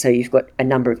instance, so you've got a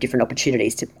number of different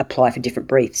opportunities to apply for different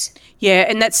briefs. Yeah,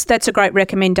 and that's a great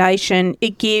recommendation.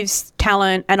 It gives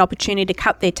talent an opportunity to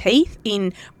cut their teeth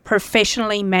in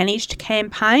professionally managed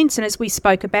campaigns. And as we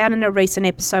spoke about in a recent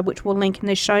episode, which we'll link in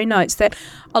the show notes, that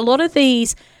a lot of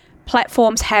these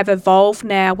platforms have evolved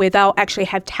now where they'll actually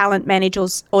have talent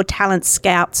managers or talent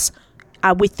scouts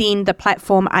within the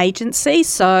platform agency.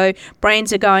 So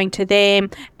brands are going to them,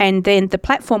 and then the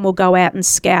platform will go out and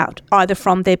scout either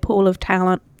from their pool of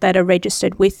talent that are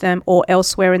registered with them or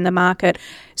elsewhere in the market.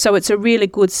 So it's a really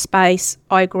good space,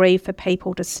 I agree, for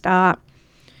people to start.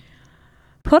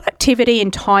 Productivity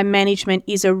and time management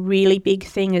is a really big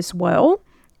thing as well.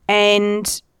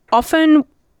 And often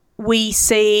we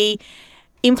see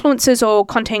influencers or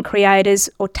content creators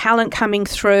or talent coming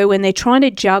through and they're trying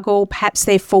to juggle perhaps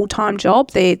their full-time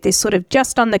job. They're sort of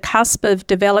just on the cusp of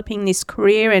developing this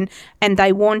career and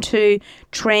they want to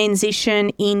transition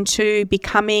into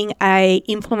becoming a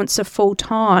influencer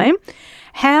full-time.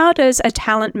 How does a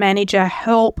talent manager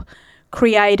help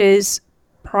creators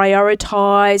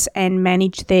prioritise and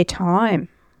manage their time?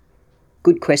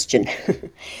 Good question.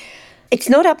 It's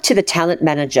not up to the talent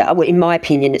manager, well, in my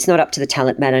opinion, it's not up to the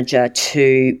talent manager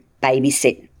to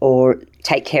babysit or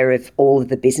take care of all of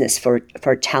the business for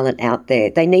a talent out there.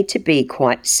 They need to be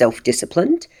quite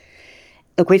self-disciplined.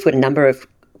 Look, we've got a number of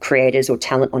creators or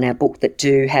talent on our book that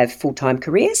do have full-time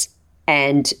careers,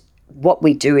 and what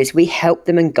we do is we help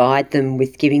them and guide them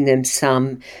with giving them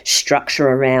some structure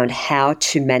around how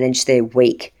to manage their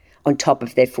week on top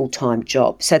of their full-time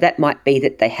job. So that might be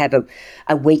that they have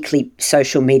a weekly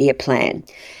social media plan.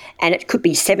 And it could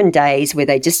be 7 days where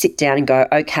they just sit down and go,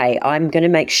 okay, I'm going to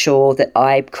make sure that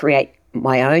I create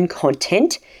my own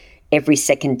content every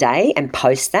second day and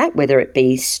post that, whether it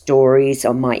be stories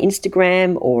on my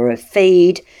Instagram or a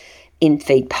feed,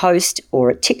 in-feed post or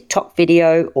a TikTok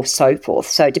video or so forth.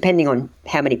 So depending on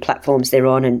how many platforms they're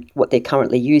on and what they're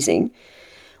currently using,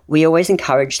 we always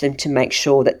encourage them to make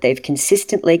sure that they've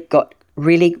consistently got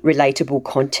really relatable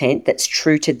content that's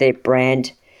true to their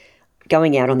brand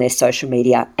going out on their social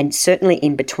media, and certainly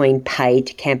in between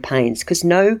paid campaigns, because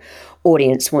no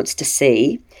audience wants to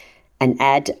see an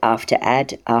ad after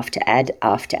ad after ad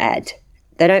after ad.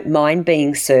 They don't mind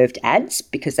being served ads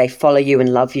because they follow you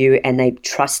and love you and they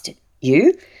trust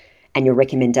you and your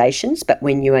recommendations, but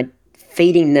when you are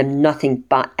feeding them nothing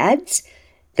but ads,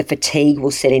 the fatigue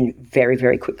will set in very,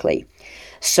 very quickly.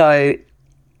 So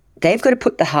they've got to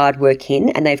put the hard work in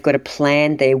and they've got to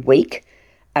plan their week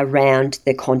around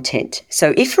their content.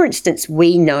 So if, for instance,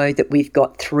 we know that we've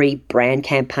got 3 brand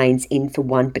campaigns in for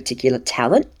one particular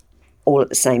talent all at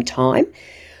the same time,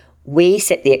 we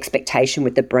set the expectation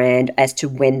with the brand as to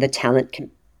when the talent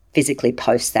can physically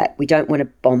post that. We don't want to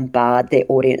bombard their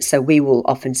audience. So we will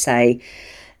often say,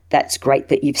 that's great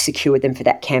that you've secured them for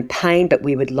that campaign, but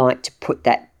we would like to put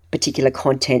that particular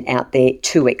content out there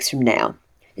 2 weeks from now.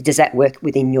 Does that work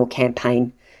within your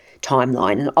campaign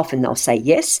timeline? And often they'll say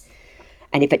yes.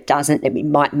 And if it doesn't, it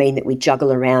might mean that we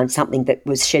juggle around something that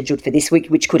was scheduled for this week,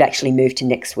 which could actually move to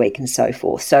next week and so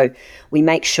forth. So we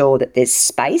make sure that there's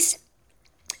space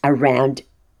around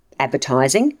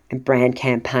advertising and brand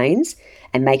campaigns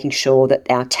and making sure that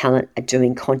our talent are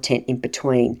doing content in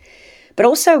between. But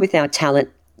also with our talent,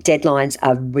 deadlines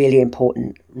are really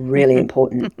important, really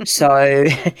important. So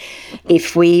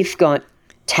if we've got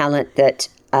talent that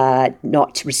are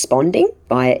not responding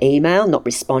via email, not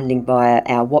responding via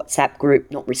our WhatsApp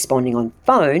group, not responding on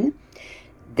phone,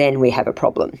 then we have a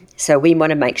problem. So we want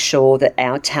to make sure that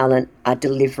our talent are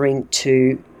delivering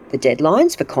to the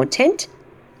deadlines for content.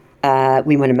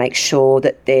 We want to make sure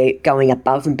that they're going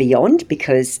above and beyond,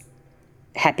 because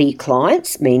happy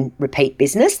clients mean repeat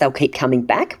business. They'll keep coming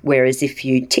back. Whereas if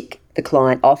you tick the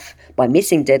client off by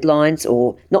missing deadlines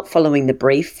or not following the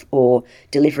brief or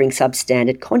delivering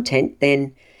substandard content,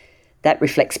 then that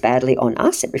reflects badly on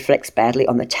us. It reflects badly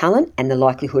on the talent, and the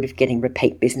likelihood of getting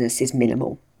repeat business is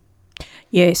minimal.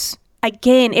 Yes.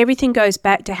 Again, everything goes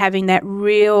back to having that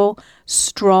real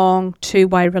strong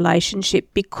two-way relationship,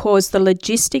 because the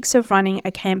logistics of running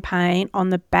a campaign on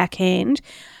the back end,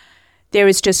 there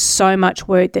is just so much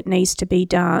work that needs to be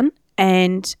done.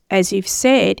 And as you've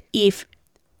said, if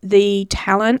the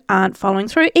talent aren't following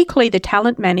through, equally the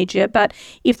talent manager, but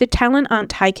if the talent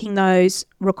aren't taking those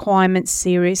requirements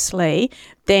seriously,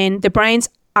 then the brands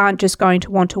aren't just going to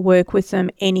want to work with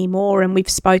them anymore. And we've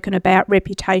spoken about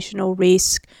reputational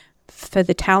risk for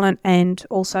the talent and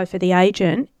also for the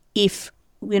agent if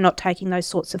we're not taking those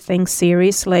sorts of things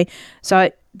seriously.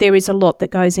 So there is a lot that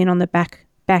goes in on the back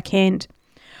end.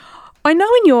 I know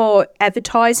in your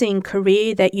advertising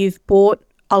career that you've brought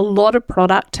a lot of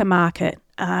product to market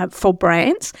for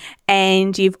brands,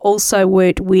 and you've also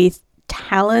worked with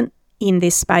talent in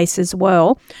this space as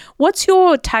well. What's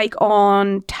your take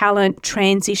on talent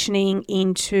transitioning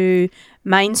into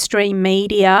mainstream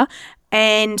media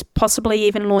and possibly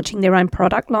even launching their own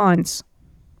product lines?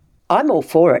 I'm all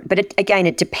for it, but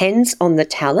it depends on the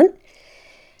talent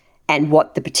and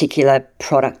what the particular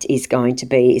product is going to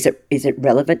be. Is it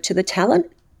relevant to the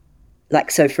talent?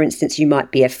 Like, so for instance, you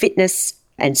might be a fitness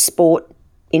and sport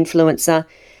influencer.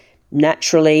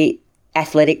 Naturally,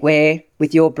 athletic wear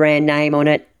with your brand name on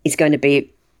it is going to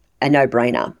be a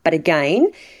no-brainer. But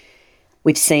again,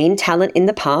 we've seen talent in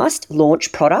the past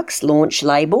launch products, launch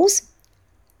labels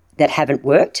that haven't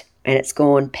worked, and it's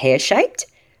gone pear-shaped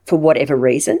for whatever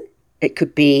reason. It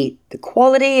could be the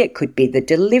quality, it could be the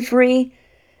delivery,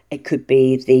 it could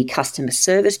be the customer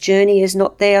service journey is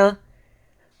not there,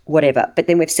 whatever. But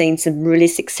then we've seen some really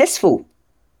successful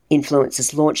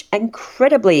influencers launch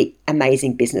incredibly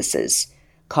amazing businesses.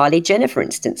 Kylie Jenner, for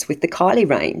instance, with the Kylie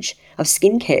range of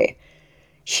skincare.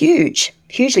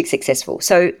 Hugely successful.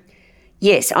 So,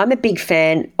 yes, I'm a big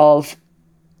fan of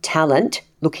talent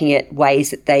looking at ways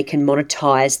that they can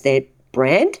monetize their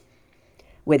brand,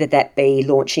 whether that be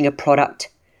launching a product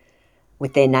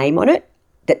with their name on it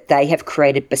that they have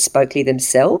created bespokely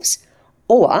themselves,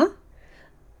 or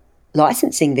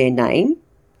licensing their name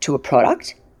to a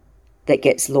product that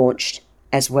gets launched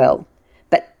as well.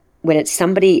 But when it's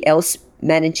somebody else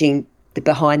managing the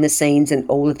behind the scenes and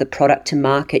all of the product to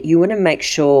market, you want to make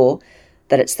sure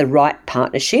that it's the right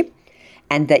partnership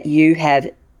and that you have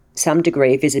some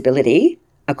degree of visibility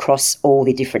across all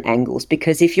the different angles.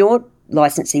 Because if you're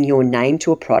licensing your name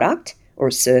to a product or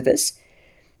a service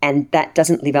and that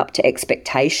doesn't live up to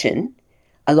expectation,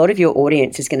 a lot of your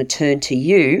audience is going to turn to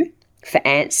you for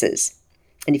answers.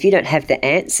 And if you don't have the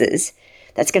answers,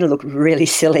 that's going to look really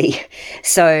silly.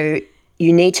 So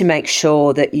you need to make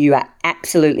sure that you are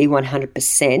absolutely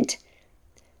 100%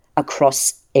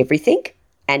 across everything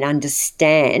and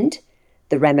understand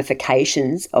the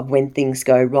ramifications of when things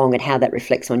go wrong and how that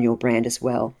reflects on your brand as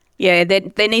well. Yeah,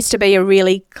 there needs to be a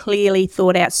really clearly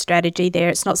thought out strategy there.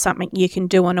 It's not something you can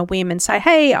do on a whim and say,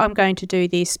 hey, I'm going to do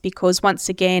this, because once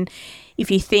again, if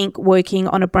you think working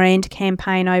on a brand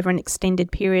campaign over an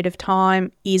extended period of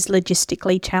time is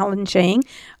logistically challenging,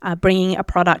 bringing a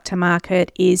product to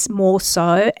market is more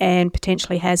so and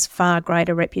potentially has far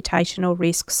greater reputational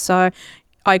risks. So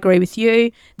I agree with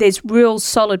you. There's real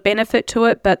solid benefit to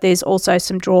it, but there's also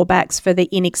some drawbacks for the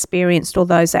inexperienced or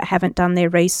those that haven't done their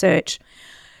research.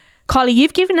 Kylie,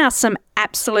 you've given us some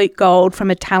absolute gold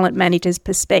from a talent manager's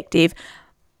perspective.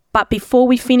 But before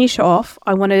we finish off,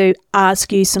 I want to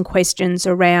ask you some questions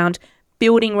around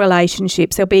building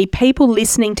relationships. There'll be people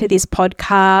listening to this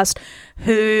podcast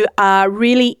who are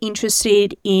really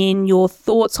interested in your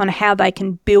thoughts on how they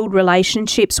can build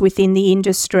relationships within the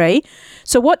industry.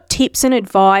 So what tips and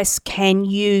advice can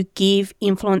you give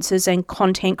influencers and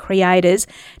content creators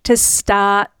to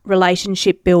start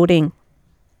relationship building?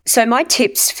 So my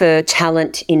tips for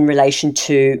talent in relation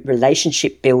to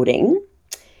relationship building,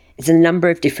 there's a number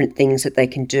of different things that they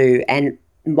can do. And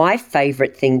my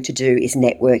favourite thing to do is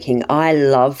networking. I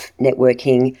love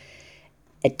networking.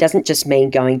 It doesn't just mean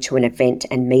going to an event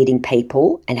and meeting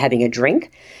people and having a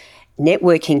drink.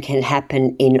 Networking can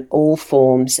happen in all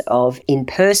forms of in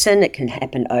person. It can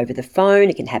happen over the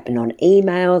phone. It can happen on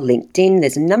email, LinkedIn.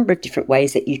 There's a number of different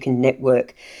ways that you can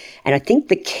network. And I think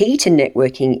the key to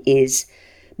networking is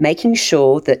making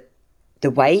sure that the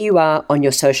way you are on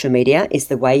your social media is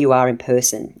the way you are in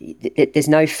person. There's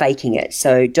no faking it.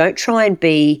 So don't try and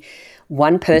be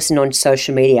one person on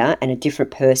social media and a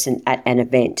different person at an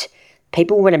event.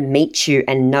 People want to meet you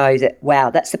and know that,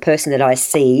 wow, that's the person that I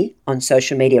see on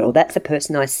social media, or that's the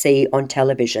person I see on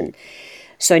television.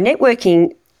 So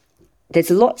networking, there's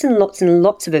lots and lots and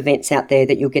lots of events out there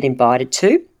that you'll get invited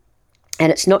to.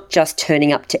 And it's not just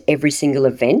turning up to every single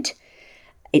event.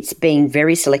 It's being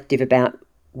very selective about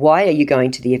why are you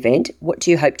going to the event? What do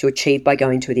you hope to achieve by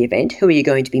going to the event? Who are you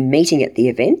going to be meeting at the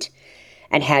event?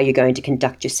 And how you're going to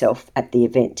conduct yourself at the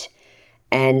event.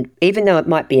 And even though it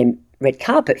might be a red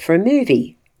carpet for a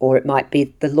movie, or it might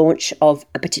be the launch of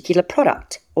a particular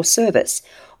product or service,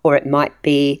 or it might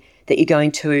be that you're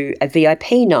going to a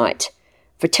VIP night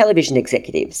for television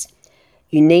executives,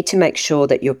 you need to make sure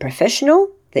that you're professional,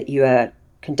 that you are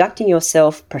conducting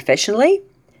yourself professionally,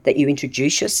 that you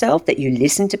introduce yourself, that you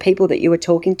listen to people that you are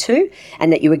talking to,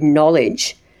 and that you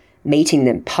acknowledge meeting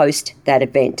them post that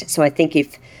event. So I think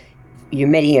if you're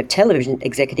meeting a television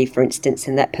executive, for instance,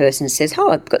 and that person says, oh,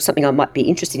 I've got something I might be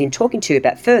interested in talking to you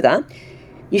about further,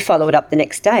 you follow it up the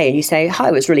next day and you say, hi,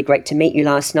 it was really great to meet you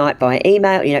last night via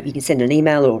email. You know, you can send an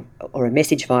email or a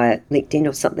message via LinkedIn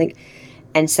or something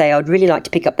and say, I'd really like to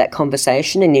pick up that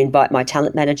conversation and invite my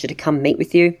talent manager to come meet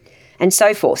with you, and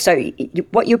so forth. So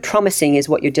what you're promising is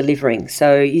what you're delivering.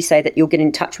 So you say that you'll get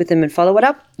in touch with them and follow it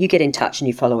up. You get in touch and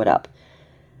you follow it up.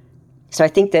 So I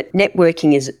think that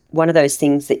networking is one of those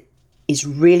things that is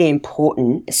really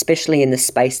important, especially in the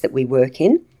space that we work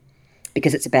in,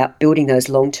 because it's about building those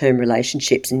long-term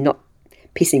relationships and not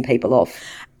pissing people off.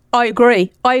 I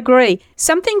agree.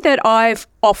 Something that I've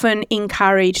often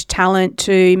encouraged talent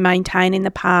to maintain in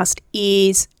the past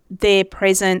is their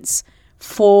presence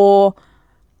for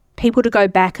people to go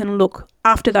back and look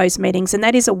after those meetings, and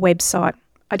that is a website.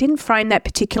 I didn't frame that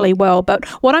particularly well, but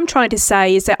what I'm trying to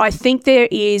say is that I think there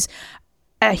is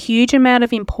a huge amount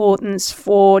of importance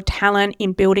for talent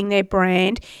in building their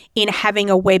brand in having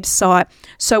a website.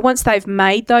 So once they've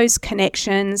made those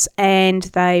connections and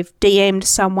they've DM'd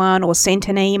someone or sent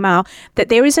an email, that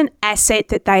there is an asset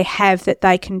that they have that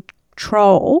they can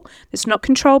control. It's not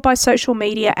controlled by social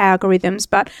media algorithms,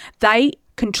 but they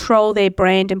control their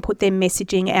brand and put their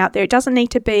messaging out there. It doesn't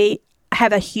need to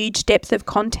have a huge depth of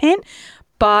content,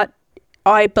 but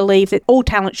I believe that all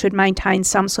talent should maintain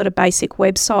some sort of basic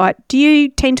website. Do you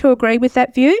tend to agree with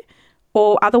that view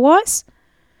or otherwise?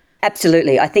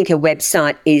 Absolutely. I think a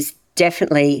website is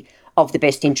definitely of the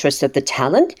best interest of the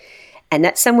talent, and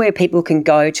that's somewhere people can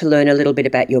go to learn a little bit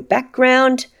about your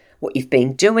background, what you've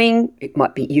been doing. It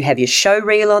might be you have your show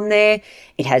reel on there.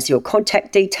 It has your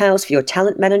contact details for your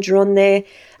talent manager on there.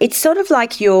 It's sort of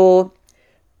like your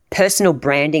personal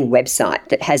branding website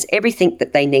that has everything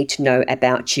that they need to know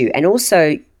about you. And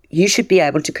also you should be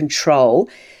able to control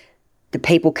the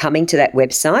people coming to that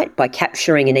website by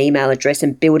capturing an email address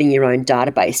and building your own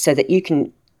database so that you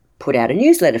can put out a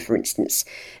newsletter, for instance,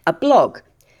 a blog,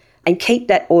 and keep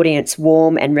that audience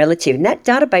warm and relative. And that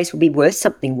database will be worth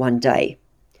something one day.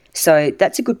 So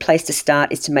that's a good place to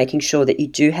start, is to making sure that you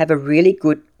do have a really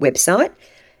good website.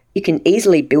 You can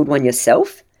easily build one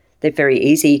yourself. They're very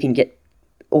easy. You can get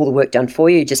all the work done for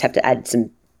you. You just have to add some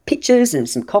pictures and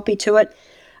some copy to it.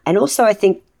 And also, I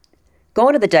think,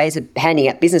 gone are the days of handing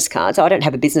out business cards. I don't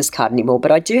have a business card anymore,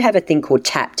 but I do have a thing called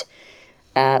Tapped,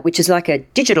 which is like a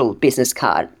digital business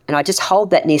card. And I just hold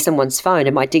that near someone's phone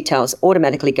and my details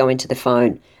automatically go into the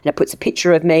phone. And it puts a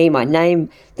picture of me, my name,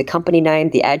 the company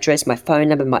name, the address, my phone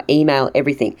number, my email,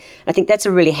 everything. I think that's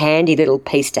a really handy little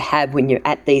piece to have when you're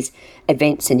at these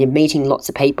events and you're meeting lots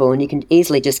of people, and you can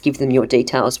easily just give them your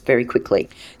details very quickly.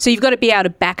 So you've got to be able to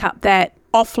back up that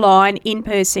offline,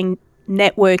 in-person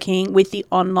networking with the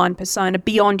online persona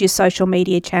beyond your social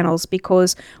media channels,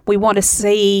 because we want to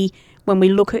see, when we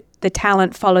look at the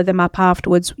talent, follow them up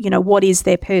afterwards, what is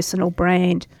their personal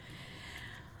brand.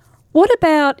 What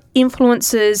about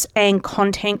influencers and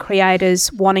content creators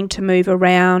wanting to move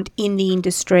around in the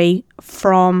industry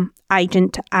from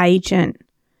agent to agent?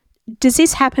 Does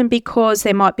this happen because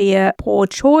there might be a poor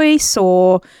choice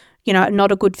or,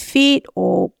 not a good fit?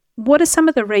 Or what are some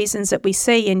of the reasons that we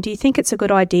see? And do you think it's a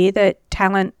good idea that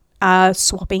talent are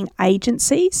swapping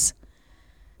agencies?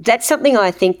 That's something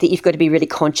I think that you've got to be really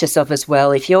conscious of as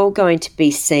well. If you're going to be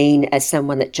seen as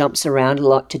someone that jumps around a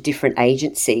lot to different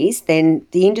agencies, then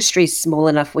the industry is small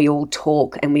enough. We all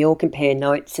talk and we all compare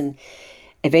notes, and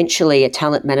eventually a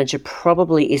talent manager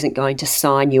probably isn't going to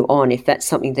sign you on if that's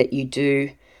something that you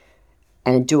do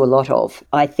and do a lot of.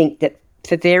 I think that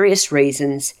for various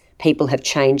reasons, people have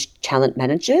changed talent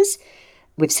managers.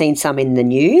 We've seen some in the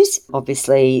news,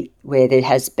 obviously, where there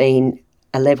has been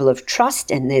a level of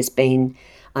trust and there's been,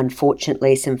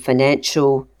 unfortunately, some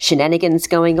financial shenanigans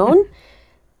going on.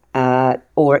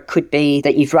 Or it could be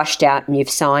that you've rushed out and you've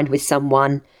signed with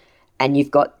someone and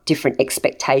you've got different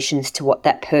expectations to what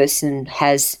that person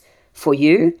has for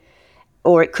you.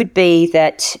 Or it could be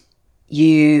that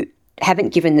you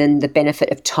haven't given them the benefit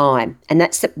of time. And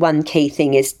that's the one key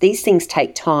thing, is these things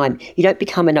take time. You don't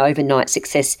become an overnight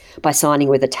success by signing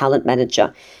with a talent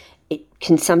manager. It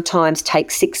can sometimes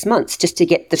take 6 months just to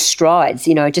get the strides,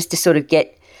 just to sort of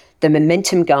get the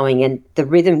momentum going and the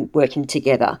rhythm working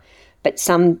together. But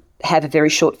some have a very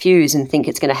short fuse and think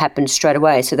it's going to happen straight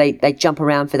away. So they jump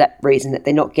around for that reason, that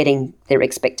they're not getting their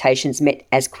expectations met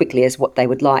as quickly as what they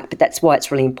would like. But that's why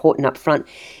it's really important up front,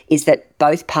 is that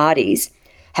both parties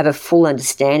have a full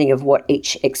understanding of what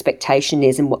each expectation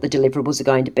is and what the deliverables are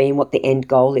going to be and what the end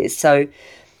goal is. So,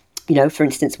 for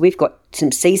instance, we've got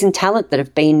some seasoned talent that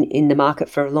have been in the market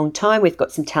for a long time. We've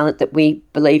got some talent that we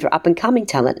believe are up-and-coming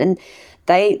talent, and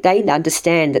they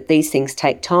understand that these things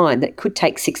take time. That could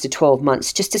take 6 to 12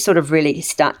 months just to sort of really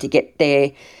start to get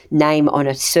their name on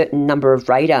a certain number of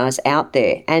radars out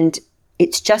there. And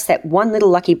it's just that one little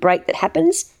lucky break that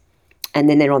happens, and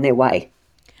then they're on their way.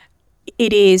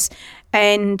 It is.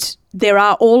 And there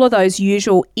are all of those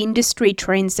usual industry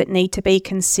trends that need to be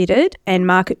considered, and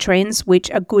market trends, which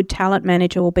a good talent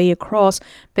manager will be across.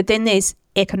 But then there's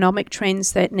economic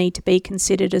trends that need to be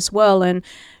considered as well. And,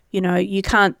 you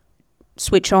can't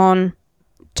switch on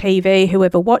TV,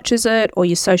 whoever watches it, or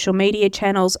your social media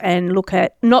channels and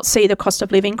not see the cost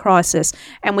of living crisis.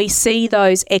 And we see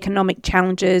those economic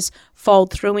challenges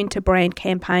fold through into brand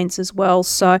campaigns as well.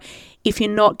 So if you're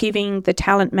not giving the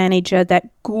talent manager that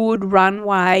good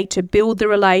runway to build the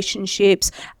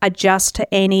relationships, adjust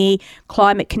to any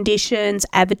climate conditions,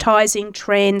 advertising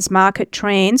trends, market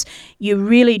trends, you're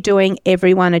really doing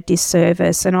everyone a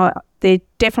disservice. And There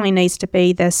definitely needs to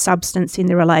be the substance in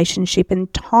the relationship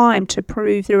and time to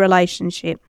prove the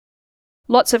relationship.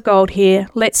 Lots of gold here.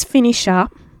 Let's finish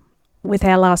up with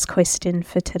our last question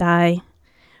for today.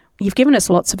 You've given us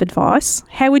lots of advice.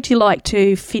 How would you like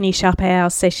to finish up our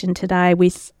session today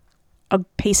with a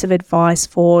piece of advice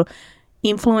for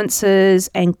influencers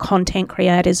and content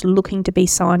creators looking to be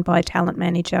signed by a talent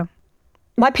manager?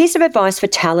 My piece of advice for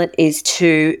talent is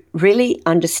to really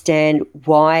understand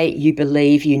why you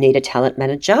believe you need a talent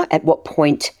manager. At what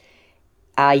point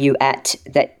are you at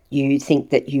that you think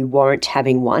that you warrant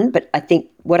having one? But I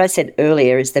think what I said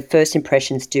earlier is that first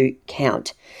impressions do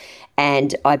count.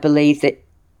 And I believe that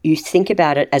you think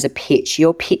about it as a pitch.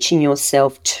 You're pitching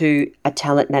yourself to a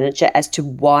talent manager as to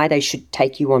why they should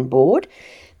take you on board.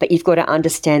 But you've got to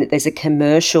understand that there's a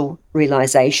commercial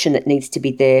realization that needs to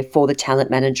be there for the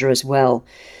talent manager as well.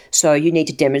 So you need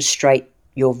to demonstrate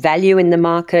your value in the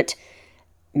market.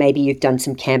 Maybe you've done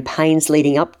some campaigns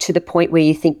leading up to the point where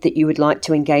you think that you would like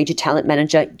to engage a talent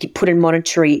manager. You put a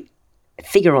monetary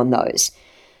figure on those.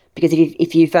 Because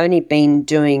if you've only been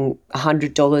doing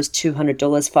 $100, $200,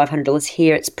 $500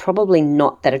 here, it's probably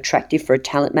not that attractive for a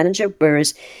talent manager.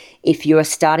 Whereas if you are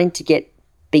starting to get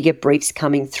bigger briefs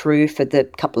coming through for the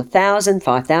couple of thousand,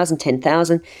 5,000,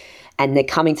 10,000, and they're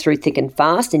coming through thick and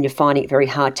fast and you're finding it very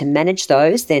hard to manage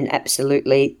those, then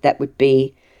absolutely that would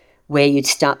be where you'd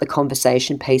start the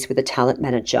conversation piece with a talent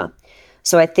manager.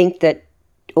 So I think that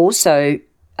also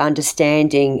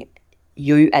understanding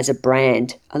you as a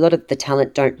brand, a lot of the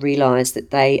talent don't realise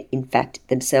that they, in fact,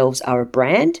 themselves are a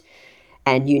brand,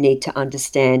 and you need to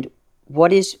understand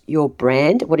what is your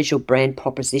brand, what is your brand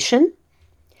proposition,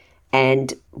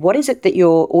 and what is it that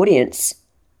your audience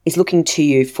is looking to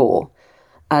you for?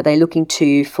 Are they looking to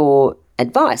you for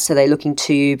advice? Are they looking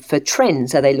to you for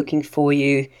trends? Are they looking for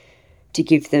you to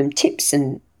give them tips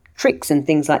and tricks and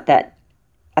things like that?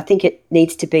 I think it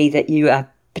needs to be that you are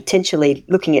potentially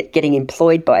looking at getting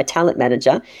employed by a talent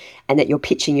manager and that you're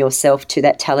pitching yourself to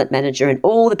that talent manager and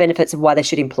all the benefits of why they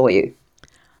should employ you.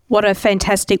 What a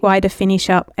fantastic way to finish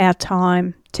up our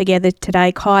time together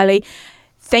today, Kylie.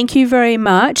 Thank you very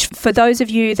much. For those of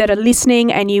you that are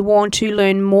listening and you want to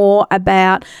learn more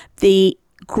about the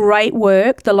great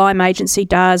work the Lime Agency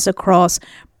does across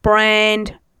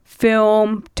brand,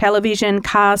 film, television,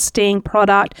 casting,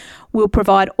 product, we'll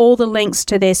provide all the links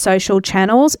to their social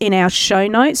channels in our show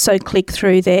notes, so click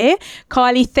through there.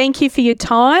 Kylie, thank you for your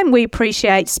time. We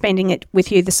appreciate spending it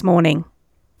with you this morning.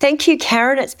 Thank you,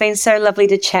 Karen. It's been so lovely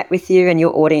to chat with you and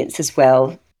your audience as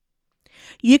well.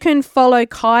 You can follow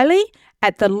Kylie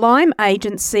at the Lime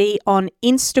Agency on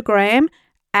Instagram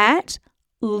at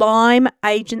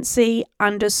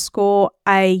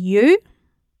limeagency_AU.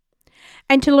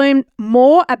 And to learn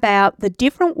more about the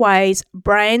different ways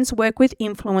brands work with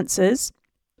influencers,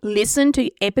 listen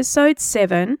to episode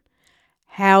 7,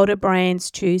 How Do Brands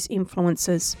Choose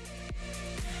Influencers?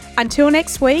 Until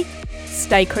next week,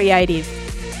 stay creative.